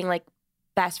 just being like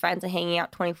best friends and hanging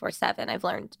out 24/7. I've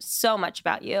learned so much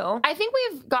about you. I think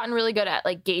we've gotten really good at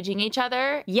like gauging each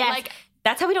other. Yes. Like,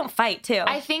 that's how we don't fight too.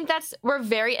 I think we're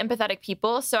very empathetic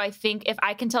people. So I think if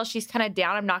I can tell she's kind of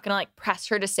down, I'm not going to like press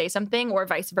her to say something or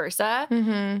vice versa.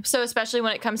 Mm-hmm. So especially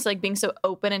when it comes to like being so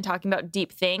open and talking about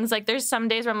deep things, like there's some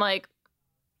days where I'm like,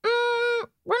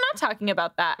 we're not talking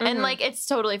about that. Mm-hmm. And like, it's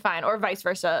totally fine or vice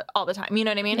versa all the time. You know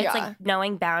what I mean? It's like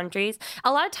knowing boundaries.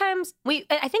 A lot of times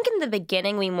I think in the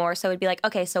beginning we more so would be like,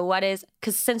 okay, so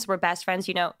because since we're best friends,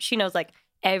 you know, she knows like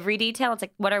every detail. It's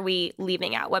like, what are we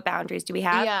leaving out? What boundaries do we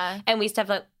have? Yeah. And we used to have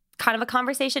like kind of a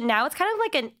conversation. Now it's kind of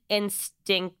like an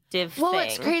instinctive thing. Well,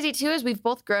 what's crazy too is we've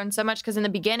both grown so much because in the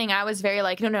beginning I was very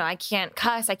like, no, I can't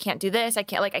cuss. I can't do this. I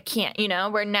can't, you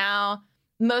know, where now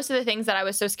most of the things that I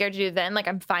was so scared to do then, like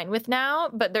I'm fine with now,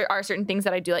 but there are certain things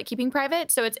that I do like keeping private.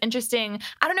 So it's interesting.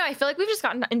 I don't know. I feel like we've just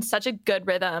gotten in such a good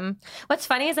rhythm. What's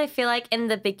funny is I feel like in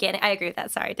the beginning, I agree with that.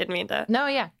 Sorry, didn't mean to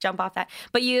jump off that.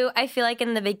 But I feel like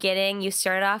in the beginning, you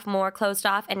started off more closed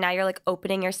off and now you're like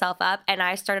opening yourself up. And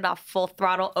I started off full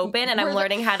throttle open and I'm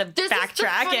learning how to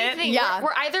backtrack it. Thing. Yeah.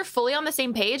 We're either fully on the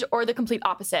same page or the complete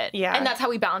opposite. Yeah. And that's how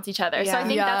we balance each other. Yeah. So I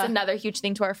think that's another huge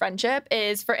thing to our friendship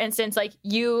is, for instance, like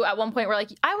you at one point were like,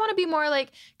 I want to be more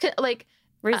like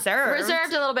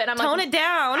reserved a little bit. And I'm tone it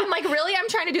down. I'm like, really? I'm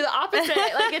trying to do the opposite.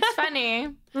 Like, it's funny.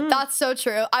 That's so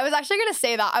true. I was actually gonna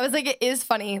say that. I was like, it is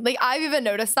funny. Like, I've even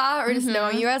noticed that, or just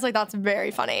knowing you guys, like, that's very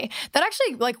funny. That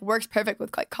actually like works perfect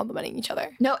with like complimenting each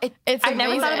other. No, it's I've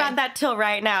never thought about that till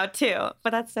right now too.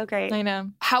 But that's so great. I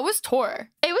know. How was tour?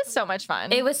 It was so much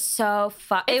fun. It was so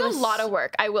fun. It was a lot of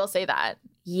work. I will say that.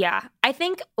 Yeah. I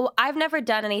think I've never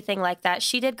done anything like that.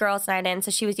 She did Girls Night In,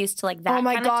 so she was used to like that. Oh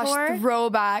my kind of gosh, tour.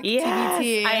 Throwback. Yes,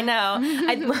 TBT. I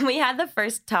know. When we had the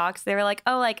first talks, they were like,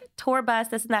 oh, like tour bus,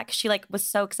 this and that. Because she like was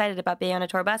so excited about being on a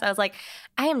tour bus. I was like,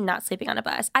 I am not sleeping on a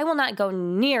bus. I will not go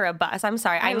near a bus. I'm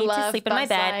sorry. I need to sleep in my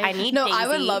bed. Life. I need Daisy. I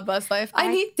would love bus life. I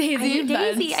need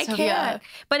Daisy. I can't. Yeah.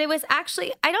 But it was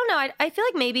actually, I don't know. I feel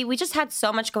like maybe we just had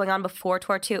so much going on before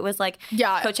tour too. It was like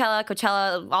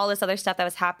Coachella, all this other stuff that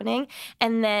was happening.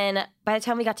 And then by the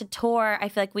time we got to tour, I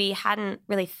feel like we hadn't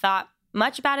really thought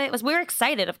much about it. We were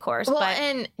excited, of course. Well,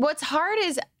 and what's hard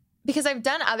is because I've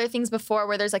done other things before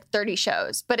where there's like 30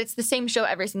 shows, but it's the same show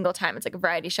every single time. It's like a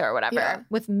variety show or whatever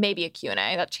with maybe a Q&A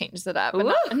that changes it up, but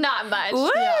not much.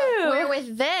 Yeah. Where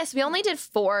with this, we only did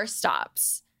 4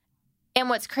 stops. And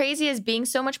what's crazy is being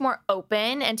so much more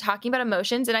open and talking about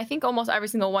emotions. And I think almost every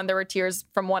single one, there were tears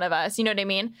from one of us. You know what I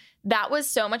mean? That was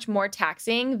so much more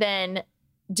taxing than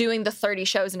doing the 30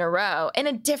 shows in a row in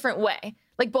a different way.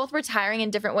 Like both were tiring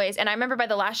in different ways. And I remember by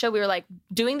the last show, we were like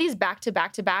doing these back to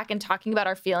back to back and talking about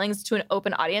our feelings to an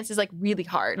open audience is like really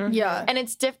hard. Mm-hmm. Yeah. And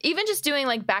it's even just doing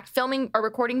like filming or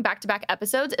recording back to back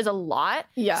episodes is a lot.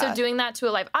 Yeah. So doing that to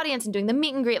a live audience and doing the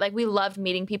meet and greet, like we loved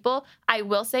meeting people. I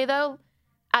will say though,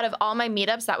 out of all my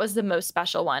meetups, that was the most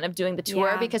special one of doing the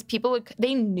tour because people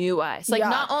they knew us. Like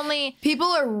not only people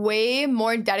are way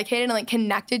more dedicated and like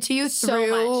connected to you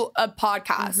through a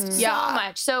podcast. So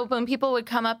much. So when people would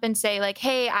come up and say like,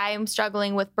 hey, I'm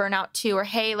struggling with burnout too, or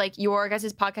hey, like your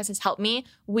guys' podcast has helped me.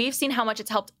 We've seen how much it's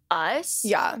helped us.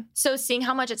 Yeah. So seeing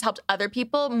how much it's helped other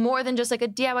people more than just like a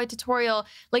DIY tutorial,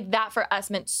 like that for us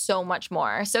meant so much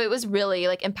more. So it was really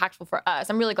like impactful for us.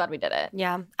 I'm really glad we did it.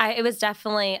 Yeah. It was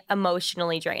definitely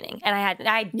emotionally draining. And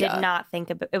I did not think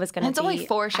it was going to be. It's only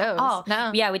 4 shows.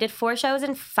 No. Yeah. We did 4 shows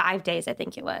in 5 days, I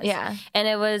think it was. Yeah. And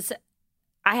it was,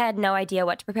 I had no idea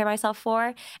what to prepare myself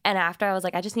for. And after I was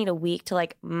like, I just need a week to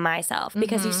like myself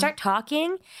because you start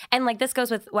talking and like this goes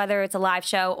with whether it's a live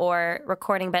show or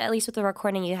recording, but at least with the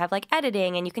recording, you have like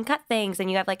editing and you can cut things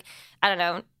and you have like, I don't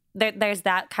know, there's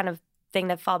that kind of thing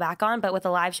to fall back on. But with the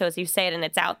live shows, you say it and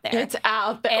it's out there. It's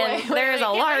out there. And there is a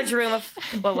large room of,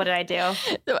 what did I do?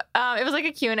 It was like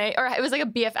a Q&A or it was like a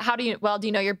BFF. Do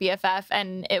you know your BFF?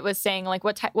 And it was saying like,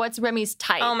 what's Remy's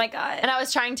type? Oh my God. And I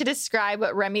was trying to describe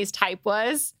what Remy's type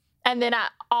was. And then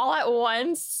all at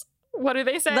once, what do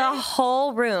they say? The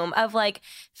whole room of like,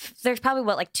 there's probably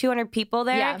like 200 people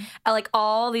there. Yeah. Like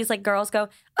all these like girls go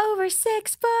over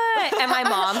 6 foot, and my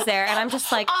mom's there, and I'm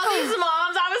just like, all these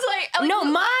moms. I was like, no,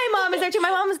 my mom is there too. My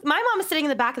mom is sitting in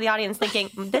the back of the audience thinking,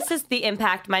 this is the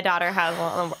impact my daughter has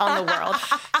on the world.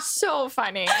 So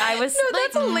funny. I was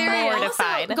that's hilarious.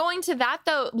 mortified. Also, going to that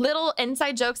though, little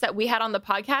inside jokes that we had on the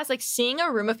podcast, like seeing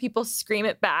a room of people scream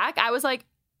it back, I was like,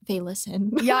 they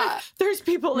listen. Yeah. There's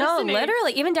people listening. No,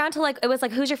 literally. Even down to like, it was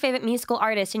like, who's your favorite musical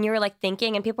artist? And you were like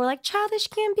thinking, and people were like, Childish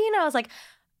Gambino. I was like,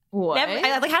 what? Like,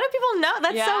 how do people know?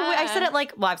 That's so weird. I said it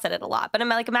like, well, I've said it a lot, but I'm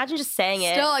like, imagine just saying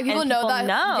it. Still, like people know that.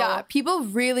 Know. Yeah, people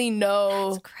really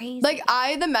know. It's crazy. Like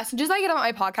the messages I get on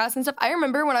my podcast and stuff. I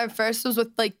remember when I first was with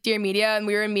like Dear Media and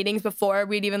we were in meetings before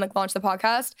we'd even like launched the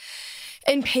podcast.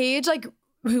 And Paige, like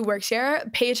who works here,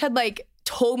 Paige had like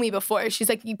told me before, she's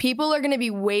like, people are going to be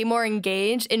way more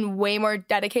engaged and way more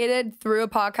dedicated through a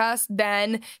podcast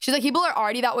than, she's like, people are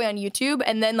already that way on YouTube.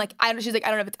 And then like, she's like, I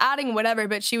don't know if it's adding, whatever,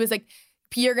 but she was like,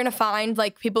 you're going to find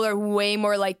like people are way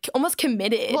more like almost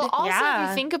committed. Well, also if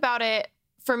you think about it,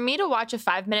 for me to watch a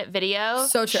 5-minute video,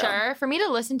 so true. Sure. For me to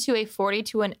listen to a 40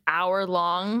 to an hour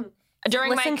long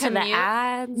during listen my commute, to the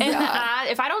ads. And the ad,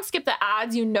 if I don't skip the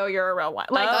ads, you know you're a real one.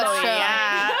 Like, that's true.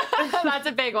 Yeah. That's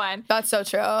a big one. That's so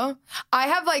true. I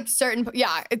have like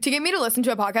to get me to listen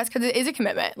to a podcast because it is a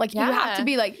commitment. Like you have to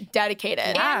be like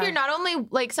dedicated. And you're not only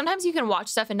like, sometimes you can watch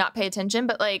stuff and not pay attention,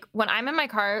 but like when I'm in my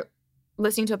car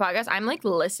listening to a podcast, I'm like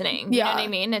listening. You know what I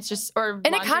mean? It's just, and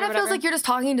it kind of feels like you're just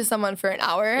talking to someone for an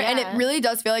hour. And it really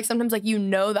does feel like sometimes like you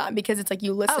know them because it's like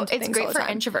you listen to things all the time. It's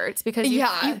great for introverts because you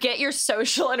get your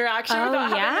social interaction without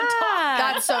having to talk.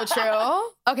 That's so true.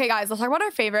 Okay, guys, let's talk about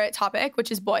our favorite topic,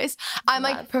 which is boys. I'm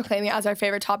like proclaiming it as our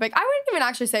favorite topic. I wouldn't even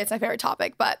actually say it's my favorite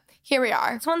topic, but here we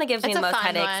are. It's one that gives me the most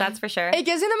headaches, that's for sure. It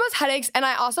gives me the most headaches, and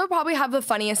I also probably have the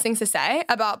funniest things to say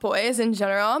about boys in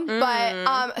general.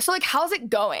 But so like, how's it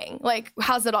going? Like,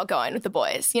 how's it all going with the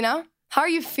boys? You know, how are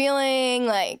you feeling?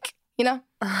 Like, you know.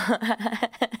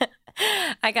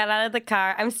 I got out of the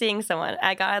car. I'm seeing someone.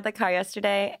 I got out of the car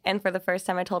yesterday, and for the first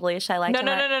time, I told Alicia I liked him.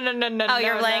 No. Oh,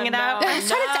 you're laying it out?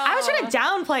 I was trying to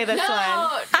downplay this one.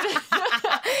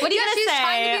 What are you going to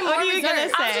say? What are you going to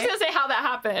say? I was just going to say how that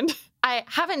happened. I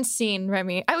haven't seen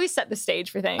Remy. I always set the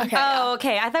stage for things. Okay. Oh,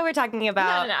 okay. I thought we were talking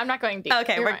about... No, I'm not going deep.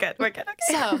 Okay, we're good. Okay.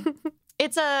 So,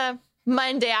 it's a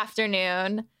Monday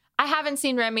afternoon. I haven't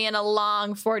seen Remy in a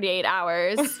long 48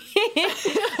 hours. More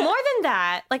than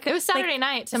that. Like it was Saturday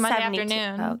night to Monday 72.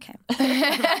 afternoon. Oh,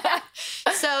 okay.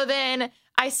 So then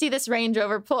I see this Range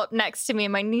Rover pull up next to me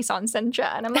in my Nissan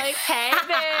Sentra, and I'm like, "Hey,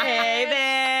 babe." Hey,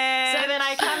 babe. So then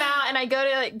I come out and I go to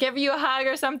like, give you a hug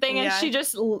or something, and she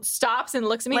just stops and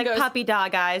looks at me like and goes, puppy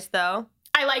dog eyes, though.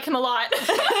 I like him a lot. That's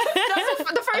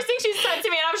the first thing she said to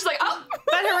me, and I was just like, "Oh."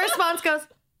 But her response goes,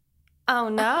 "Oh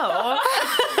no."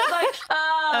 Like,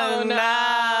 oh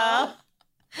no.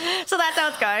 So that's how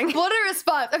it's going. What a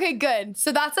response. Okay, good.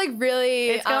 So that's like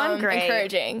really it's going great.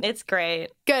 Encouraging. It's great.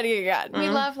 Good. We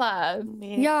love love.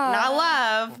 Yeah. Not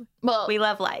love. Well, we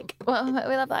love like. Well,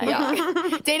 we love like.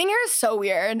 Yeah. Dating her is so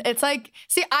weird. It's like,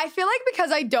 see, I feel like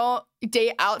because I don't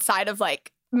date outside of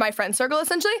like my friend circle,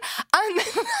 essentially, I'm like,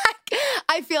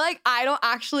 I feel like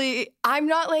I'm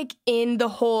not like in the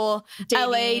whole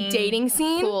LA dating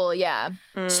scene. Cool, yeah.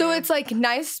 So it's like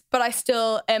nice, but I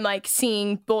still am like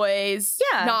seeing boys,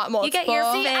 not multiple. You get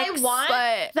your See, I want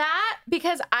that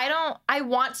because I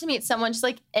want to meet someone just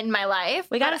like in my life.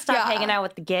 We gotta stop hanging out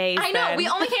with the gays. I know, we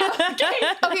only hang out with the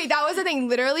gays. Okay, that was the thing.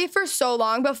 Literally for so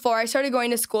long before I started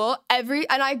going to school, and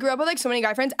I grew up with like so many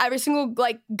guy friends, every single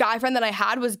like guy friend that I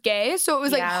had was gay. So it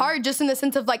was like hard just in the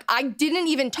sense of like I didn't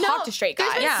even talk to straight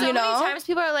guys. There's been so many times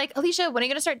people are like, Alicia, when are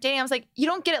you gonna start dating? I was like, you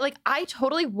don't get it. Like I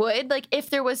totally would. Like if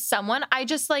there was someone, I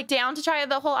just like down to try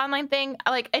the whole online thing.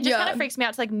 Like it just kind of freaks me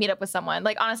out to like meet up with someone.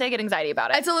 Like honestly, I get anxiety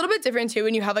about it. It's a little bit different too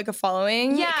when you have like a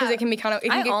following. Yeah, because it can be kind of.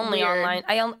 I only weird. Online.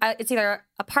 It's either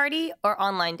a party or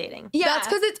online dating. Yeah, that's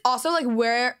because it's also like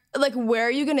where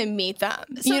are you gonna meet them?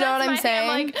 So you know what I'm saying?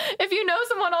 I'm like, if you know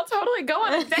someone, I'll totally go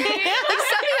on a date. Like set me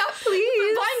up,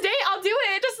 please. Blind date, I'll do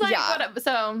it. Just like whatever.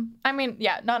 So I mean,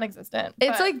 non-existent.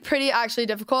 It's like pretty actually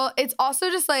difficult. It's also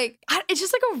just like it's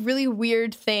just like a really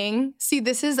weird thing. See,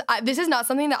 this is not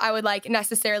something that I would like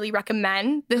necessarily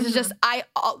recommend. This is just I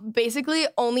basically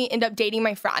only end up dating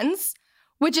my friends,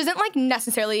 which isn't like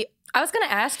necessarily. I was going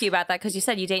to ask you about that because you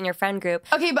said you date in your friend group.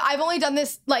 Okay, but I've only done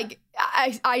this, like,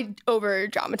 I over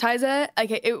dramatize it.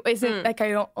 Like, it isn't like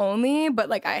I don't only, but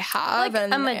like I have.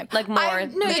 Like, more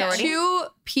the two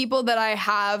people that I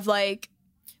have, like.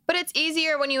 But it's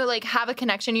easier when you like have a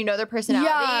connection, you know their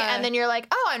personality, and then you're like,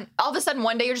 oh, and all of a sudden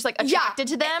one day you're just like attracted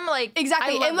to them. Like,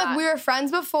 exactly. And like we were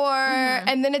friends before,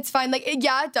 and then it's fine. Like, it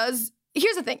does.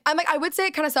 Here's the thing. I'm like, I would say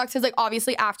it kind of sucks because like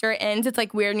obviously after it ends, it's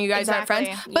like weird and you guys aren't friends.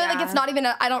 But like it's not even.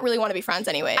 I don't really want to be friends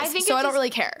anyways. So I don't really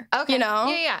care. Okay. You know?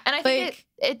 Yeah. And I think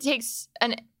it takes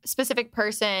an specific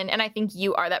person, and I think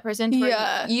you are that person.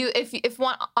 If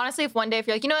one day if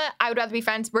you're like, you know what, I would rather be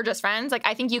friends. We're just friends. Like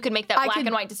I think you could make that black and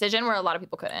white decision where a lot of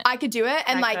people couldn't. I could do it,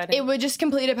 and it would just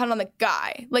completely depend on the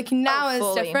guy. Like now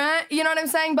it's different. You know what I'm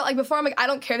saying? But like before, I'm like, I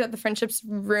don't care that the friendship's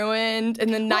ruined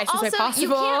in the nicest way possible.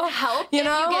 You can't help if you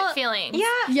get feelings.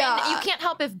 Yeah. And you can't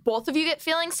help if both of you get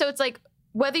feelings. So it's like,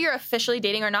 whether you're officially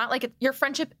dating or not, like your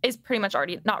friendship is pretty much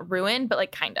already not ruined, but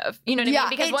like kind of, you know what I mean?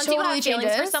 Because once you have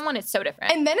feelings for someone, it's so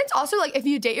different. And then it's also like if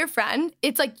you date your friend,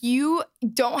 it's like you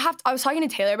don't have to. I was talking to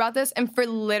Taylor about this, and for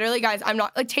literally, guys, I'm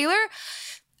not like Taylor.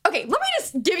 Okay, let me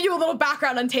just give you a little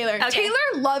background on Taylor. Okay. Taylor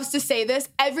loves to say this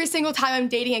every single time I'm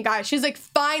dating a guy. She's like,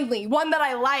 finally, one that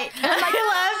I like. And I'm like,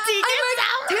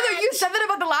 Taylor, you said that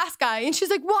about the last guy. And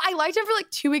she's like, well, I liked him for like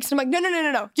 2 weeks. And I'm like,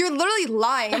 no. You're literally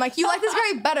lying. I'm like, you like this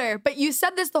guy better. But you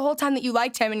said this the whole time that you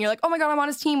liked him. And you're like, oh my God, I'm on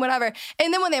his team, whatever.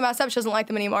 And then when they mess up, she doesn't like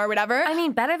them anymore or whatever. I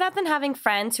mean, better that than having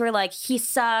friends who are like, he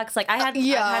sucks. Like I've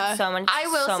had so much. I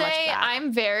will say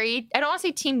I'm very, I don't want to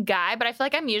say team guy, but I feel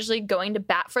like I'm usually going to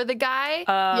bat for the guy.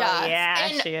 Yeah.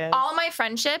 And all my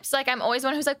friendships, like I'm always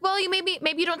one who's like, well, you maybe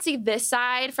you don't see this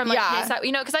side from like his side,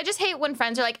 you know, because I just hate when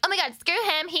friends are like, oh my God, screw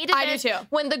him, he did this. I do too.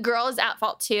 When the girl is at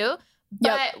fault too,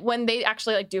 but when they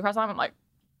actually like do cross line, I'm like,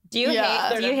 do you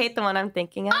hate the one I'm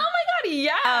thinking of? Oh my God,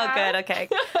 yeah. Oh, good, okay.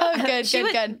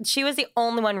 Good. She was the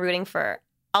only one rooting for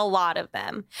a lot of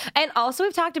them, and also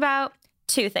we've talked about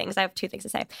two things. I have two things to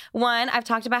say. One, I've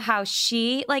talked about how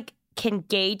she like can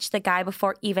gauge the guy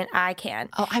before even I can.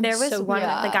 Oh, there was the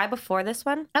guy before this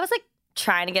one. I was like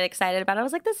trying to get excited about it. I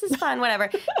was like, this is fun, whatever.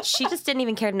 She just didn't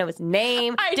even care to know his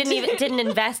name. Didn't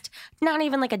invest, not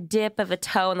even like a dip of a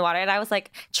toe in the water. And I was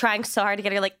like trying so hard to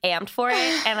get her like amped for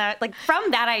it. And I like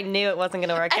from that I knew it wasn't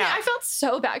gonna work out. I felt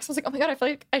so bad because I was like, oh my God, I feel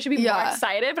like I should be more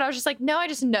excited. But I was just like, no, I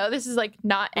just know this is like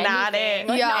not anything. Not it.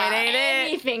 Like, not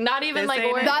anything. Not even this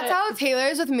like worth That's it. how Taylor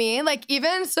is with me. Like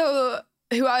even so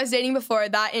who I was dating before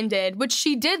that ended, which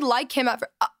she did like him at first.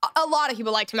 A lot of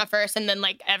people liked him at first, and then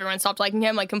like everyone stopped liking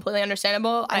him. Like completely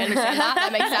understandable. I understand that.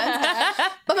 That makes sense.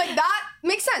 But like that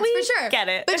makes sense for sure. Get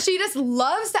it. But she just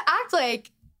loves to act like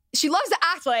she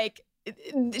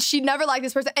never liked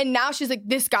this person, and now she's like,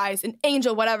 this guy's an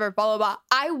angel, whatever, blah, blah, blah.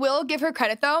 I will give her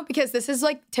credit, though, because this is,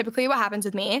 like, typically what happens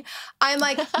with me. I'm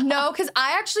like, no, because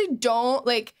I actually don't,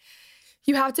 like,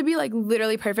 you have to be, like,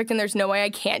 literally perfect, and there's no way I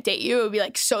can't date you. It would be,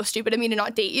 like, so stupid of me to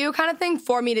not date you kind of thing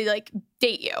for me to, like,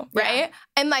 date you, right? Yeah.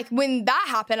 And, like, when that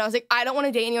happened, I was like, I don't want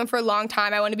to date anyone for a long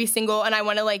time. I want to be single, and I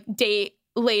want to, like, date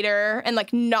later and,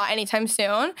 like, not anytime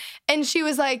soon. And she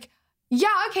was like, yeah,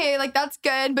 okay, like, that's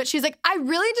good. But she's like, I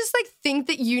really just, like, think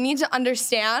that you need to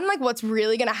understand, like, what's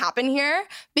really going to happen here.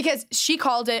 Because she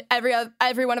called it,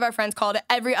 every one of our friends called it,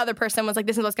 every other person was like,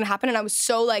 this is what's going to happen. And I was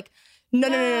so, like,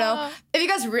 no. If you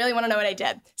guys really want to know what I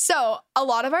did. So, a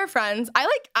lot of our friends, I,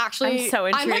 like, actually, I'm so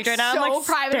intrigued right now. I'm so like,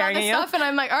 private about this stuff. And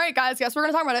I'm like, all right, guys, guess we're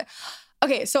going to talk about it.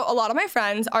 Okay, so a lot of my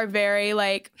friends are very,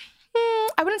 like,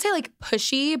 I wouldn't say, like,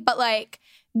 pushy, but, like,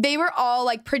 they were all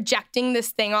like projecting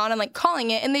this thing on and like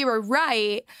calling it, and they were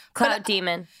right. Cloud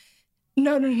demon.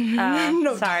 No,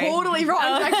 sorry. Totally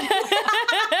wrong.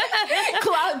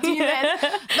 Cloud demon.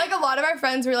 Like a lot of our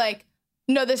friends were like,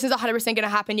 no, this is 100% going to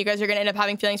happen. You guys are going to end up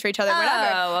having feelings for each other,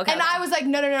 whatever. Okay. And I was like,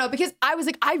 no, because I was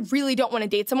like, I really don't want to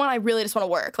date someone. I really just want to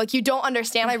work. Like, you don't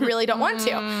understand. I really don't want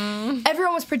to.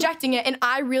 Everyone was projecting it, and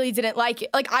I really didn't like it.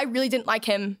 Like, I really didn't like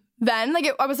him then.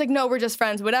 Like, I was like, no, we're just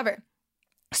friends, whatever.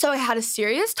 So I had a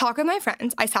serious talk with my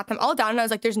friends. I sat them all down, and I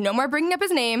was like, there's no more bringing up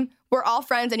his name. We're all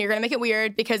friends, and you're going to make it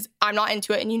weird because I'm not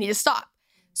into it, and you need to stop.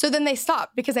 So then they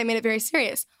stopped because I made it very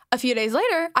serious. A few days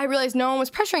later, I realized no one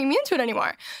was pressuring me into it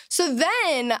anymore. So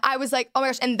then I was like, oh my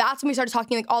gosh. And that's when we started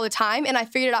talking like all the time. And I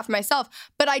figured it out for myself.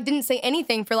 But I didn't say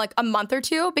anything for like a month or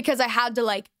two because I had to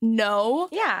like know.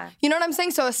 Yeah. You know what I'm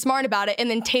saying? So I was smart about it. And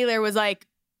then Taylor was like,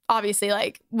 obviously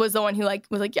like was the one who like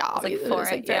was like, yeah, obviously. It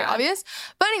was like very obvious.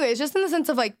 But anyways, just in the sense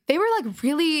of like, they were like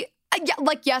really,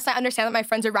 like, yes, I understand that my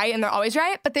friends are right and they're always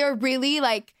right. But they were really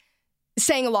like,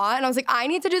 saying a lot, and I was like, I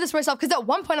need to do this for myself, because at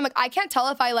one point I'm like, I can't tell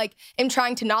if I like am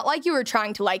trying to not like you or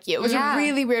trying to like you. It was a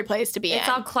really weird place to be in. It's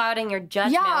all clouding your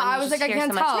judgment. Yeah, I was like, I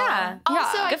can't tell. Yeah.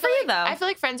 Also, Good for you though. I feel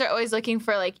like friends are always looking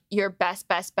for like your best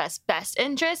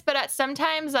interest, but at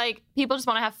sometimes like people just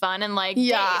want to have fun and like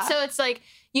date. So it's like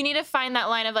you need to find that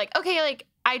line of like, okay, like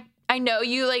I know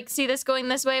you like see this going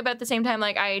this way, but at the same time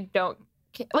like I don't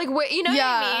like you know what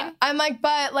I mean? I'm like,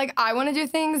 but like I want to do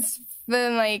things.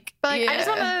 Then like, but like I just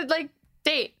want to like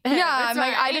date. Yeah, I'm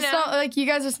like, I just don't like. You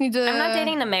guys just need to. I'm not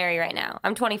dating to marry right now.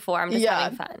 I'm 24. I'm just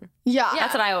having fun. Yeah,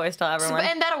 that's what I always tell everyone.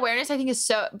 And that awareness, I think, is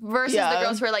so versus the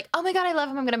girls who are like, oh my god, I love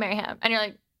him, I'm gonna marry him, and you're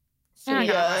like,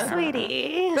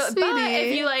 sweetie. But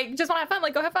if you like just want to have fun,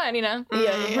 like go have fun, you know?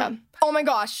 Yeah. Oh my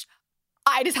gosh,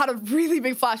 I just had a really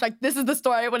big flashback. This is the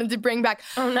story I wanted to bring back.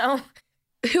 Oh no.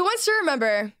 Who wants to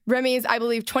remember Remy's, I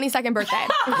believe, 22nd birthday?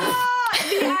 The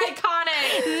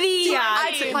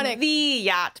iconic. The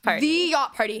yacht party. The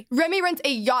yacht party. Remy rents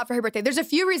a yacht for her birthday. There's a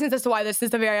few reasons as to why this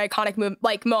is a very iconic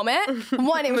moment.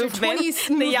 One, it was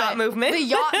the yacht movement. The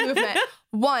yacht movement.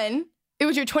 One, it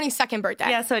was your 22nd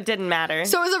birthday. Yeah, so it didn't matter.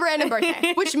 So it was a random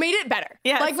birthday, which made it better.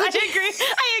 Yeah, like,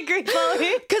 I agree.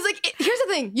 Because like, here's the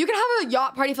thing: you can have a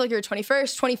yacht party for like your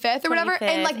 21st, 25th, or whatever,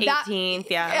 and like 18th,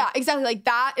 that. Yeah, exactly. Like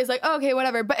that is like, oh, okay,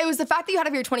 whatever. But it was the fact that you had it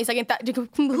for your 22nd that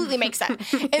completely makes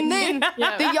sense. And then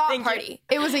the yacht party.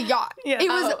 It was a yacht. Yeah. It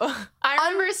was. I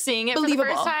remember seeing it for the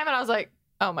first time, and I was like,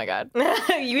 oh my god.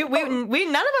 we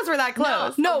none of us were that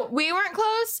close. No, we weren't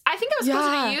close. I think I was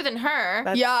closer to you than her.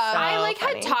 That's I like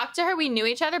had talked to her. We knew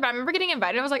each other, but I remember getting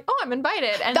invited. I was like, oh, I'm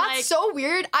invited. And that's like, so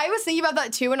weird. I was thinking about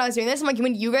that too when I was doing this. I'm like,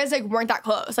 when you guys like weren't that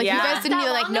close. Like you guys didn't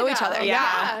even like know each other.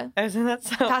 Yeah.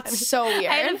 That's so weird.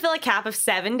 I had to fill a cap of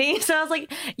 70. So I was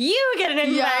like, you get an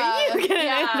invite. You get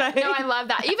an invite. No, I love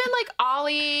that. Even like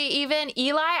Ollie, even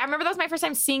Eli. I remember that was my first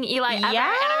time seeing Eli ever. And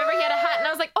I remember he had a hat and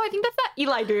I was like, oh, I think that's that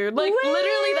Eli dude. Like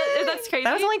literally that's crazy.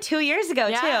 That was only 2 years ago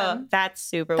too. That's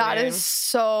super weird. That is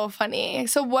so funny.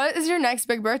 So what is your next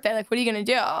big birthday? Like, what are you going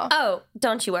to do? Oh,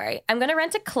 don't you worry. I'm going to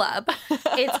rent a club.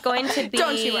 It's going to be...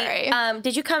 Don't you worry.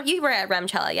 Did you come? You were at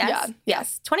Remchella, yes? Yeah.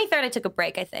 Yes. 23rd, I took a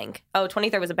break, I think. Oh,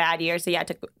 23rd was a bad year. So yeah, I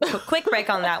took a quick break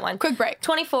on that one. Quick break.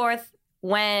 24th,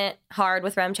 went hard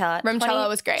with Remchella. Remchella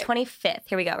was great. 25th,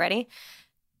 here we go. Ready?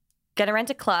 Gonna rent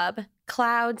a club.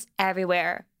 Clouds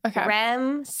everywhere. Okay.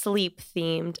 REM sleep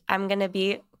themed. I'm going to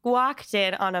be... walked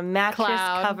in on a mattress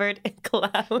covered in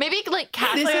cloud. Maybe like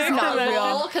Catholic this is not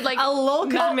real. Could like a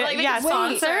local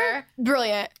sponsor.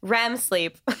 Brilliant. REM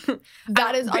sleep.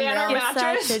 That is Banner unreal.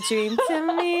 mattress. Such a dream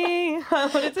to me.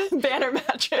 What is it? Banner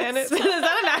mattress. Is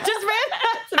that a mattress brand?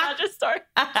 It's a mattress store.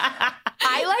 I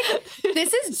like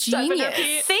this is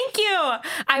genius. Thank you.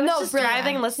 I was just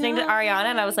driving listening to Ariana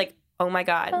and I was like, oh my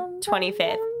God,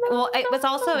 25th. Well, it was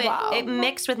also, it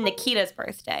mixed with Nikita's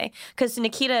birthday because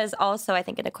Nikita is also, I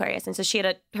think, an Aquarius. And so she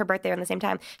had her birthday around the same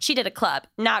time. She did a club,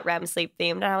 not REM sleep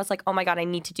themed. And I was like, oh my God, I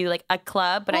need to do like a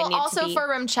club, but I need also to be... for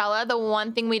Remchella, the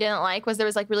one thing we didn't like was there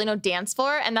was like really no dance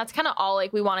floor. And that's kind of all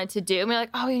like we wanted to do. And we were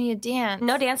like, oh, we need to dance.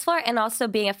 No dance floor. And also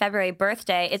being a February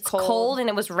birthday, it's cold and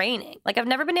it was raining. Like I've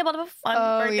never been able to have a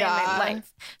fun birthday in my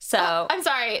life. So I'm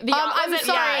sorry. The yacht wasn't,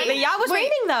 sorry. The yacht was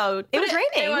raining though. It was raining.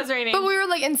 It was raining. But we were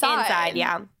like inside. Inside,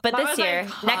 yeah. But That this was year,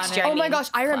 iconic. next year, Oh my gosh,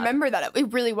 I remember that.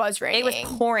 It really was raining. It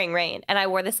was pouring rain, and I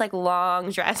wore this like long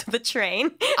dress with a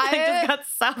train. I just got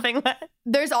sopping wet.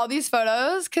 There's all these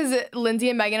photos because Lindsay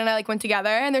and Megan and I like went together,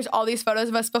 and there's all these photos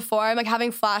of us before. I'm like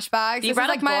having flashbacks. You this is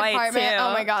like my apartment. Too.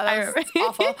 Oh my God, that was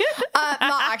awful.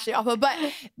 Not actually awful, but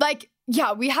like,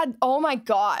 yeah, we had, oh my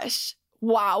gosh.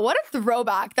 Wow, what a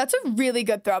throwback. That's a really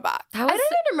good throwback. I don't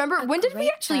even remember. When did we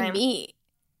actually meet?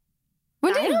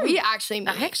 When did we actually meet?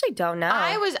 I actually don't know.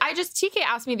 TK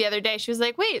asked me the other day. She was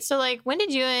like, wait, so like, when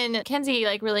did you and Kenzie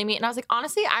like really meet? And I was like,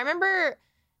 honestly, I remember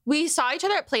we saw each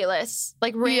other at playlists,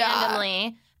 like randomly.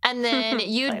 Yeah. And then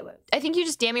I think you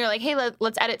just damn me were like, hey,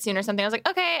 let's edit soon or something. I was like,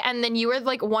 okay. And then you were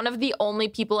like one of the only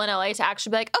people in LA to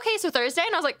actually be like, okay, so Thursday.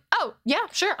 And I was like, oh, yeah,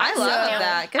 sure. I love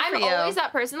that. Good for you. I'm always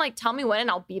that person, like, tell me when and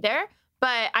I'll be there.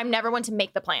 But I'm never one to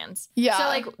make the plans. Yeah. So,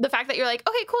 like, the fact that you're like,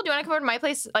 okay, cool. Do you want to come over to my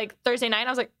place, like, Thursday night? And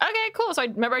I was like, okay, cool. So I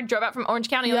remember I drove out from Orange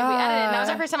County. Like, we edited. And that was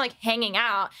our first time, like, hanging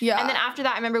out. Yeah. And then after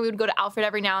that, I remember we would go to Alfred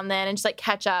every now and then and just, like,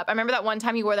 catch up. I remember that one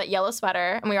time you wore that yellow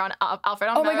sweater and we were on Alfred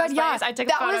on Melrose Place. I took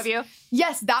a photo of you.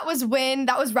 Yes, that was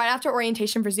right after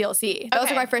orientation for ZLC. That was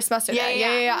like my first semester.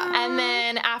 Yeah. And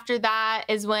then after that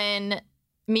is when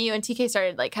me, you, and TK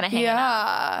started like kind of hanging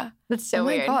out. That's so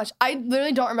weird. Oh my gosh. I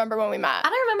literally don't remember when we met. I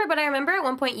don't remember, but I remember at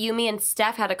one point you, me, and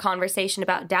Steph had a conversation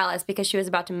about Dallas because she was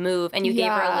about to move and you gave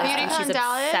her a list and she's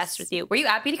obsessed with you. Were you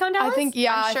at BeautyCon Dallas? I think,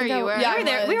 I'm sure you were. Yeah, we were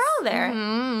there. We were all there.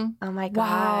 Mm-hmm. Oh my God.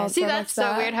 Wow. See, that's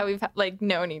so weird how we've like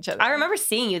known each other. I remember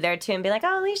seeing you there too and be like,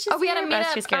 oh, Alicia's we had a meet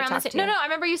up around the No, I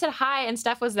remember you said hi and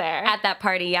Steph was there. At that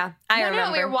party, yeah. I remember.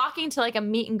 No, we were walking to like a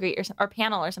meet and greet or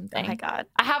panel or something. Oh my God.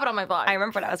 I have it on my blog. I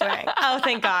remember what I was wearing. Oh,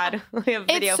 thank God. We have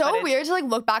video It's so footage. weird to like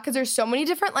look back because there's so many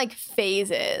different like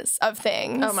phases of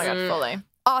things. Oh my God, fully.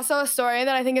 Also, a story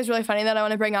that I think is really funny that I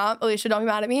want to bring up. Alicia, don't be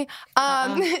mad at me.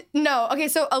 No, okay,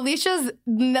 so Alicia's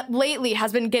lately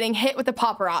has been getting hit with the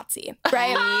paparazzi, right?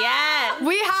 Yes.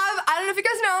 We have, I don't know if you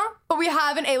guys know, but we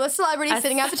have an A-list celebrity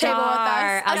sitting at the table with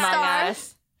us. A star.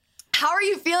 Us. How are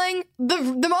you feeling?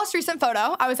 The most recent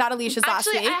photo, I was at Alicia's last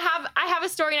week. I have a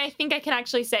story and I think I can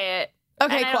actually say it.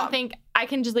 Okay, and cool. I don't think I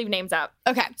can just leave names out.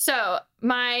 Okay. So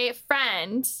my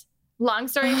friend, long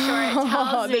story short,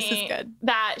 tells me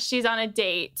that she's on a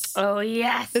date. Oh,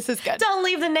 yes. This is good. Don't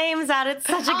leave the names out. It's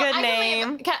such a good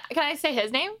name. Can I say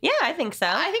his name? Yeah, I think so.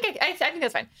 I think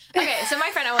that's fine. Okay, so my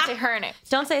friend, I won't say her name.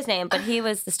 Don't say his name, but he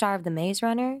was the star of The Maze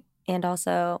Runner and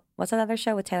also, what's that other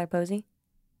show with Taylor Posey?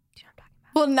 Do you know what I'm talking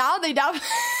about? Well, now they don't.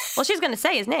 Well, she's going to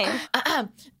say his name.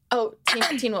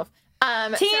 Teen Wolf.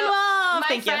 Teen Wolf.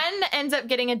 My friend ends up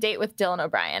getting a date with Dylan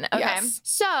O'Brien. Okay. Yes.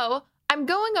 So I'm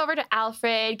going over to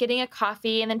Alfred, getting a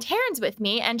coffee, and then Taryn's with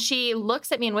me, and she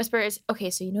looks at me and whispers,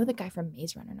 okay, so you know the guy from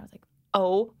Maze Runner? And I was like,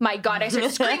 oh my God. I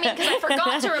started screaming because I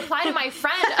forgot to reply to my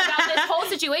friend about this whole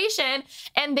situation.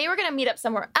 And they were going to meet up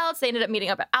somewhere else. They ended up meeting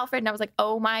up at Alfred, and I was like,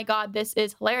 oh my God, this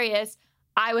is hilarious.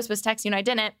 I was supposed to text you and I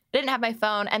didn't have my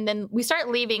phone. And then we start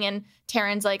leaving and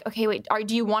Taryn's like, okay, wait,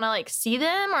 do you want to like see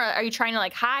them or are you trying to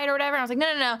like hide or whatever? And I was like,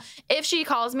 no. If she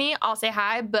calls me, I'll say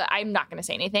hi, but I'm not going to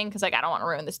say anything because like I don't want to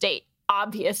ruin this date.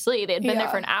 Obviously, they had been there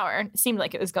for an hour. It seemed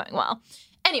like it was going well.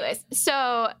 Anyways,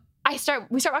 so we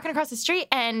start walking across the street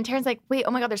and Taryn's like, wait,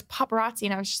 oh my God, there's paparazzi.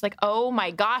 And I was just like, oh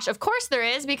my gosh, of course there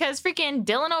is because freaking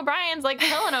Dylan O'Brien's like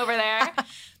chilling over there.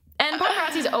 And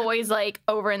paparazzi's always like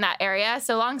over in that area.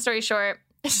 So long story short,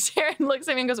 Taryn looks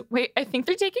at me and goes, wait, I think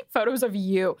they're taking photos of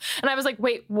you. And I was like,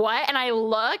 wait, what? And I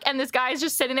look and this guy's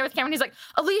just sitting there with the camera and he's like,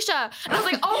 Alicia. And I was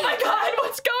like, oh my God,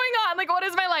 what's going on? Like, what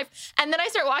is my life? And then I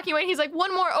start walking away and he's like,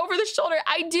 one more over the shoulder.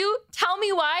 I do. Tell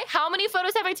me why. How many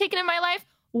photos have I taken in my life?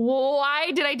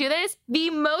 Why did I do this? The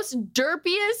most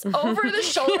derpiest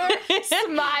over-the-shoulder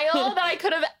smile that I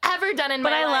could have ever done in my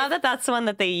life. But I love that that's the one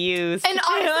that they use. And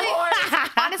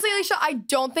honestly, Alicia, I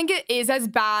don't think it is as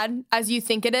bad as you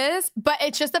think it is, but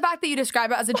it's just the fact that you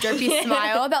describe it as a derpy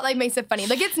smile that like makes it funny.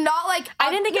 Like it's not like I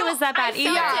didn't think it was that bad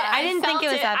either. I didn't think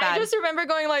it was that bad. I just remember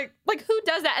going like who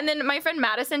does that? And then my friend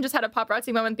Madison just had a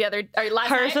paparazzi moment last night.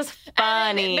 Hers was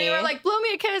funny. They were like, blow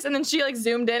me a kiss. And then she like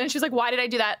zoomed in and she was like, why did I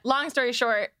do that? Long story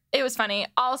short, it was funny.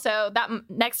 Also, that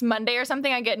next Monday or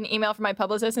something, I get an email from my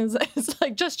publicist and it's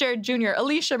like, just Jared Jr.,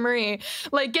 Alicia Marie,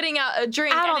 like getting out a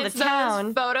drink and it's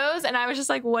those photos. And I was just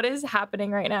like, what is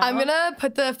happening right now? I'm going to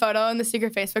put the photo in the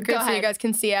secret Facebook group so you guys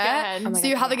can see it. So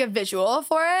you have like a visual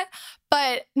for it.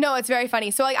 But no, it's very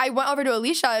funny. So like I went over to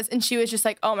Alicia's and she was just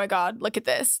like, oh my God, look at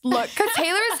this. Look. Because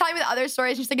Taylor was telling me the other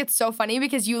stories. She's like, it's so funny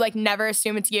because you like never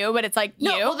assume it's you, but it's like you.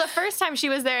 Well, the first time she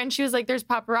was there and she was like, there's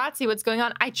paparazzi, what's going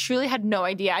on? I truly had no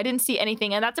idea. I didn't see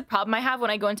anything. And that's a problem I have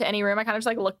when I go into any room. I kind of just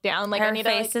like look down. Like her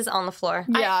face is on the floor.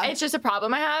 Yeah. It's just a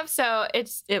problem I have. So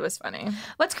it was funny.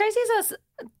 What's crazy is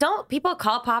don't people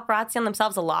call paparazzi on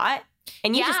themselves a lot?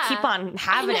 And you just keep on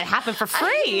having it happen for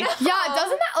free. Yeah,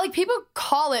 doesn't that, like, people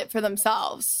call it for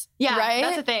themselves. Yeah, right?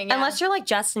 That's the thing. Yeah. Unless you're like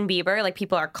Justin Bieber, like,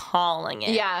 people are calling it.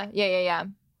 Yeah.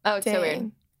 Oh, it's so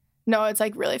weird. No, it's,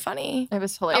 like, really funny. It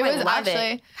was hilarious. It was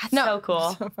actually. That's so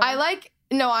cool. So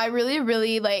I really,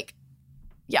 really, like,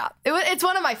 Yeah, it's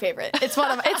one of my favorite. It's one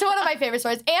of my favorite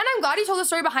stories, and I'm glad you told the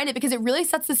story behind it because it really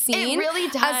sets the scene. It really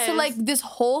does. As to like this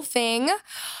whole thing.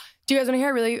 Do you guys want to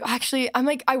hear? Really, actually, I'm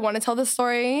like, I want to tell this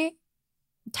story.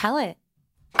 Tell it.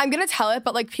 I'm gonna tell it,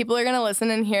 but like people are gonna listen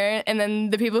and hear it, and then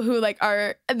the people who like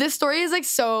are this story is like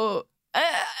so.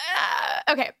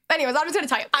 Okay. Anyways, I'm just gonna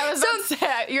tell you. I was so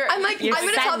upset. I'm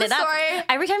gonna tell the story.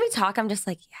 Every time you talk, I'm just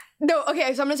like, yeah. No,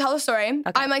 okay, so I'm gonna tell the story.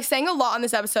 Okay. I'm like saying a lot on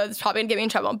this episode. It's probably gonna get me in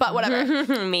trouble, but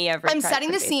whatever. Me every I'm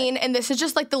setting the scene, and this is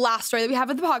just like the last story that we have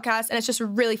with the podcast, and it's just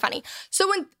really funny. So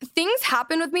when things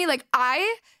happen with me, like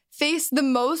I face the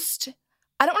most,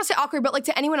 I don't want to say awkward, but like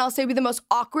to anyone else, they would be the most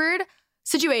awkward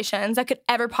situations that could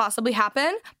ever possibly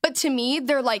happen. But to me,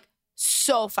 they're like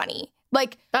so funny.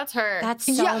 Like that's her. That's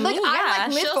so like I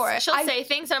like live for it. She'll say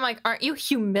things and I'm like, aren't you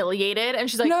humiliated?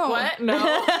 And she's like, no. What? No.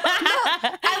 I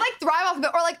like thrive off of it.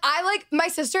 Or like I like my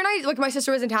sister and I, like my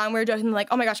sister was in town. We were joking like,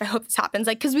 oh my gosh, I hope this happens.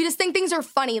 Like, cause we just think things are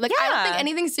funny. Like I don't think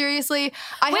anything seriously.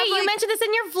 You mentioned this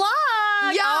in your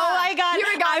vlog. Yeah. Oh my God.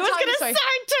 I was gonna side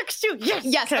text you.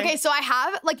 Yes. Okay. So I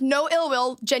have like no ill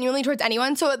will genuinely towards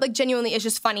anyone. So it like genuinely is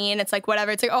just funny and it's like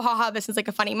whatever. It's like, oh haha, this is like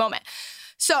a funny moment.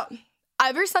 So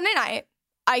every Sunday night,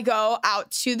 I go out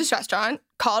to this restaurant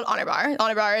called Honor Bar.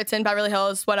 Honor Bar, it's in Beverly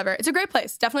Hills, whatever. It's a great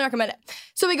place. Definitely recommend it.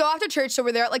 So we go after church, so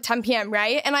we're there at like 10 p.m.,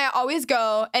 right? And I always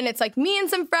go, and it's like me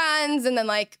and some friends, and then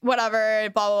like whatever,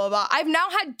 blah, blah, blah, blah. I've now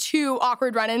had 2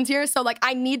 awkward run-ins here, so like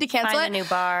I need to cancel Find a new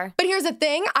bar. But here's the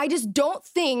thing. I just don't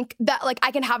think that like I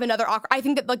can have another awkward. I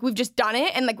think that like we've just done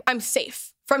it, and like I'm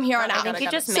safe from here on out. I think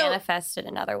you just manifested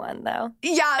another one, though.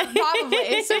 Yeah,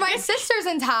 probably. So my sister's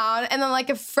in town, and then like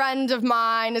a friend of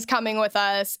mine is coming with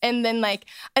us, and then like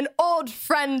an old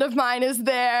friend of mine is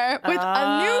there with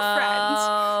a new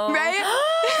friend, right?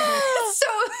 So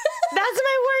that's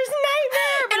my worst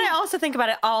nightmare. But I also think about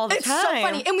it all the time. It's so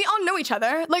funny, and we all know each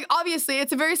other. Like obviously,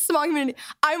 it's a very small community.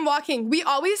 I'm walking. We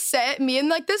always sit. Me and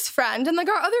like this friend and like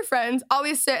our other friends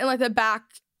always sit in like the back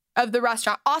of the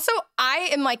restaurant. Also, I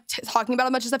am like talking about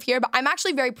a bunch of stuff here, but I'm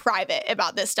actually very private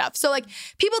about this stuff. So like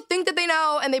people think that they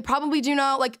know, and they probably do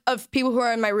know like of people who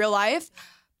are in my real life,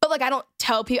 but like I don't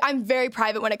tell people. I'm very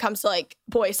private when it comes to like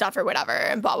boy stuff or whatever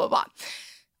and blah, blah, blah.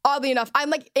 Oddly enough, I'm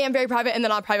like am very private and then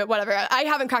not private, whatever. I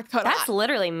haven't cracked the code on that. That's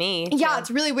literally me. Yeah,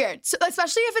 it's really weird. So,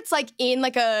 especially if it's like in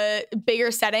like a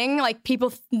bigger setting, like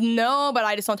people know, but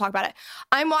I just don't talk about it.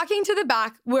 I'm walking to the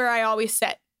back where I always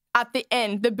sit. At the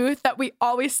end, the booth that we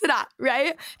always sit at,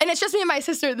 right? And it's just me and my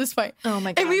sister at this point. Oh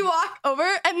my God. And we walk over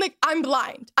and like, I'm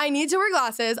blind. I need to wear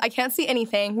glasses. I can't see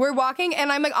anything. We're walking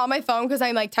and I'm like on my phone because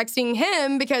I'm like texting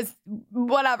him because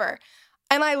whatever.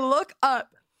 And I look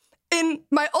up and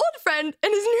my old friend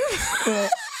and his new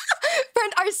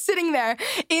friend are sitting there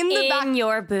in the back. In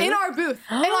your booth? In our booth.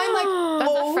 And I'm like,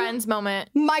 that's a friend's moment.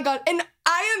 My God. And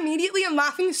I immediately am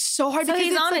laughing so hard so because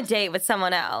he's on like, a date with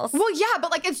someone else. Well, yeah,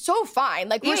 but like it's so fine.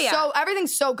 Like we're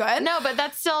everything's so good. No, but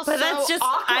that's still but so that's just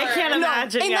awkward. I can't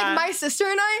imagine. And like my sister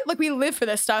and I, like we live for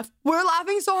this stuff. We're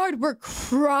laughing so hard, we're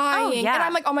crying. Oh, yeah. And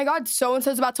I'm like, oh my God, so and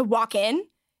so's about to walk in.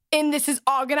 And this is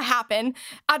all gonna happen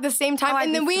at the same time.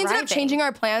 And then we ended up changing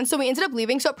our plans. So we ended up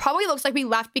leaving. So it probably looks like we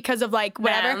left because of like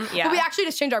whatever. Yeah. But we actually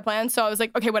just changed our plans. So I was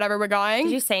like, okay, whatever, we're going.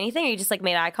 Did you say anything or you just like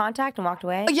made eye contact and walked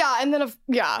away? Yeah. And then,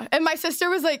 And my sister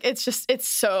was like, it's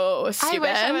so stupid. I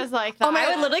wish I was like that. Oh my God.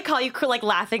 I would literally call you like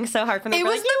laughing so hard from the It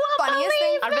was the funniest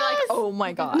thing. I'd be like, oh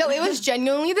my God. No, it was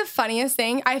genuinely the funniest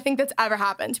thing I think that's ever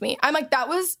happened to me. I'm like, it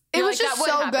was like, just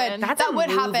so good. That would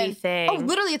happen. Thing. Oh,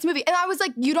 literally, it's a movie. And I was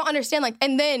like, you don't understand. Like,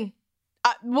 and then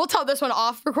we'll tell this one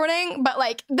off recording, but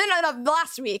like then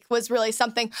last week was really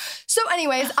something. So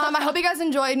anyways, I hope you guys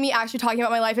enjoyed me actually talking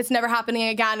about my life. It's never happening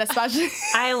again, especially.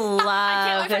 I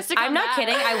love this. I'm not back.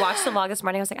 kidding. I watched the vlog this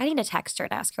morning. I was like, I need to text her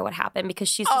and ask her what happened because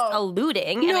she's just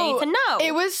alluding and I need to know.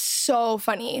 It was so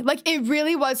funny. Like it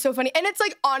really was so funny. And it's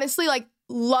like honestly like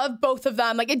love both of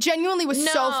them. Like it genuinely was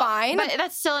so fine. But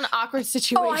that's still an awkward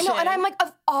situation. Oh, I know. And I'm like,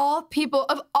 of all people,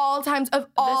 of all times, of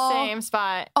all the same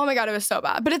spot. Oh my God, it was so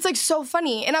bad. But it's like so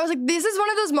funny. And I was like, this is one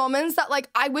of those moments that like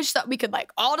I wish that we could like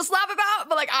all just laugh about,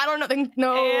 but like I don't know.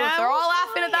 They're all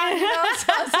laughing at that, you know?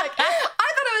 So I was like,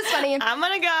 I thought it was funny. I'm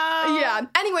gonna go. Yeah.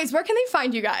 Anyways, where can they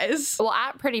find you guys? Well,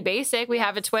 at Pretty Basic, we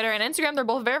have a Twitter and Instagram. They're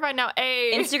both verified now.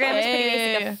 Instagram is Pretty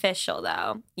Basic official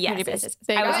though. Yes. Pretty Basic.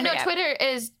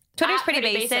 Twitter's Pretty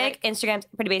Basic. Instagram's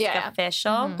Pretty Basic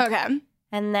official. Mm-hmm. Okay.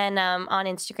 And then on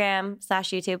Instagram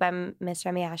 /YouTube, I'm Miss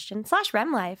Remy Ashton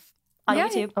 /RemLife on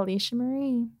YouTube. Alicia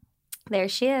Marie. There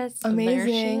she is. Amazing. There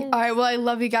she is. All right. Well, I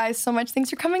love you guys so much. Thanks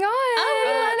for coming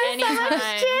on. Anytime.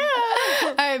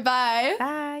 All right. Bye.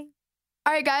 Bye. All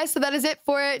All right, guys. So that is it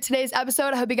for today's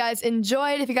episode. I hope you guys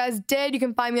enjoyed. If you guys did, you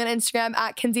can find me on Instagram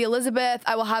at Kinsey Elizabeth.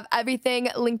 I will have everything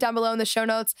linked down below in the show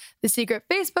notes. The secret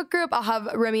Facebook group. I'll have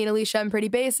Remy and Alicia and Pretty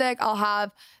Basic. I'll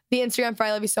have the Instagram for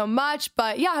I Love You So Much.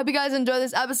 But yeah, I hope you guys enjoy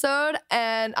this episode,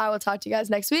 and I will talk to you guys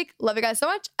next week. Love you guys so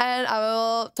much, and I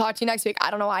will talk to you next week.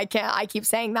 I don't know why I keep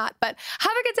saying that, but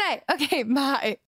have a good day. Okay, bye.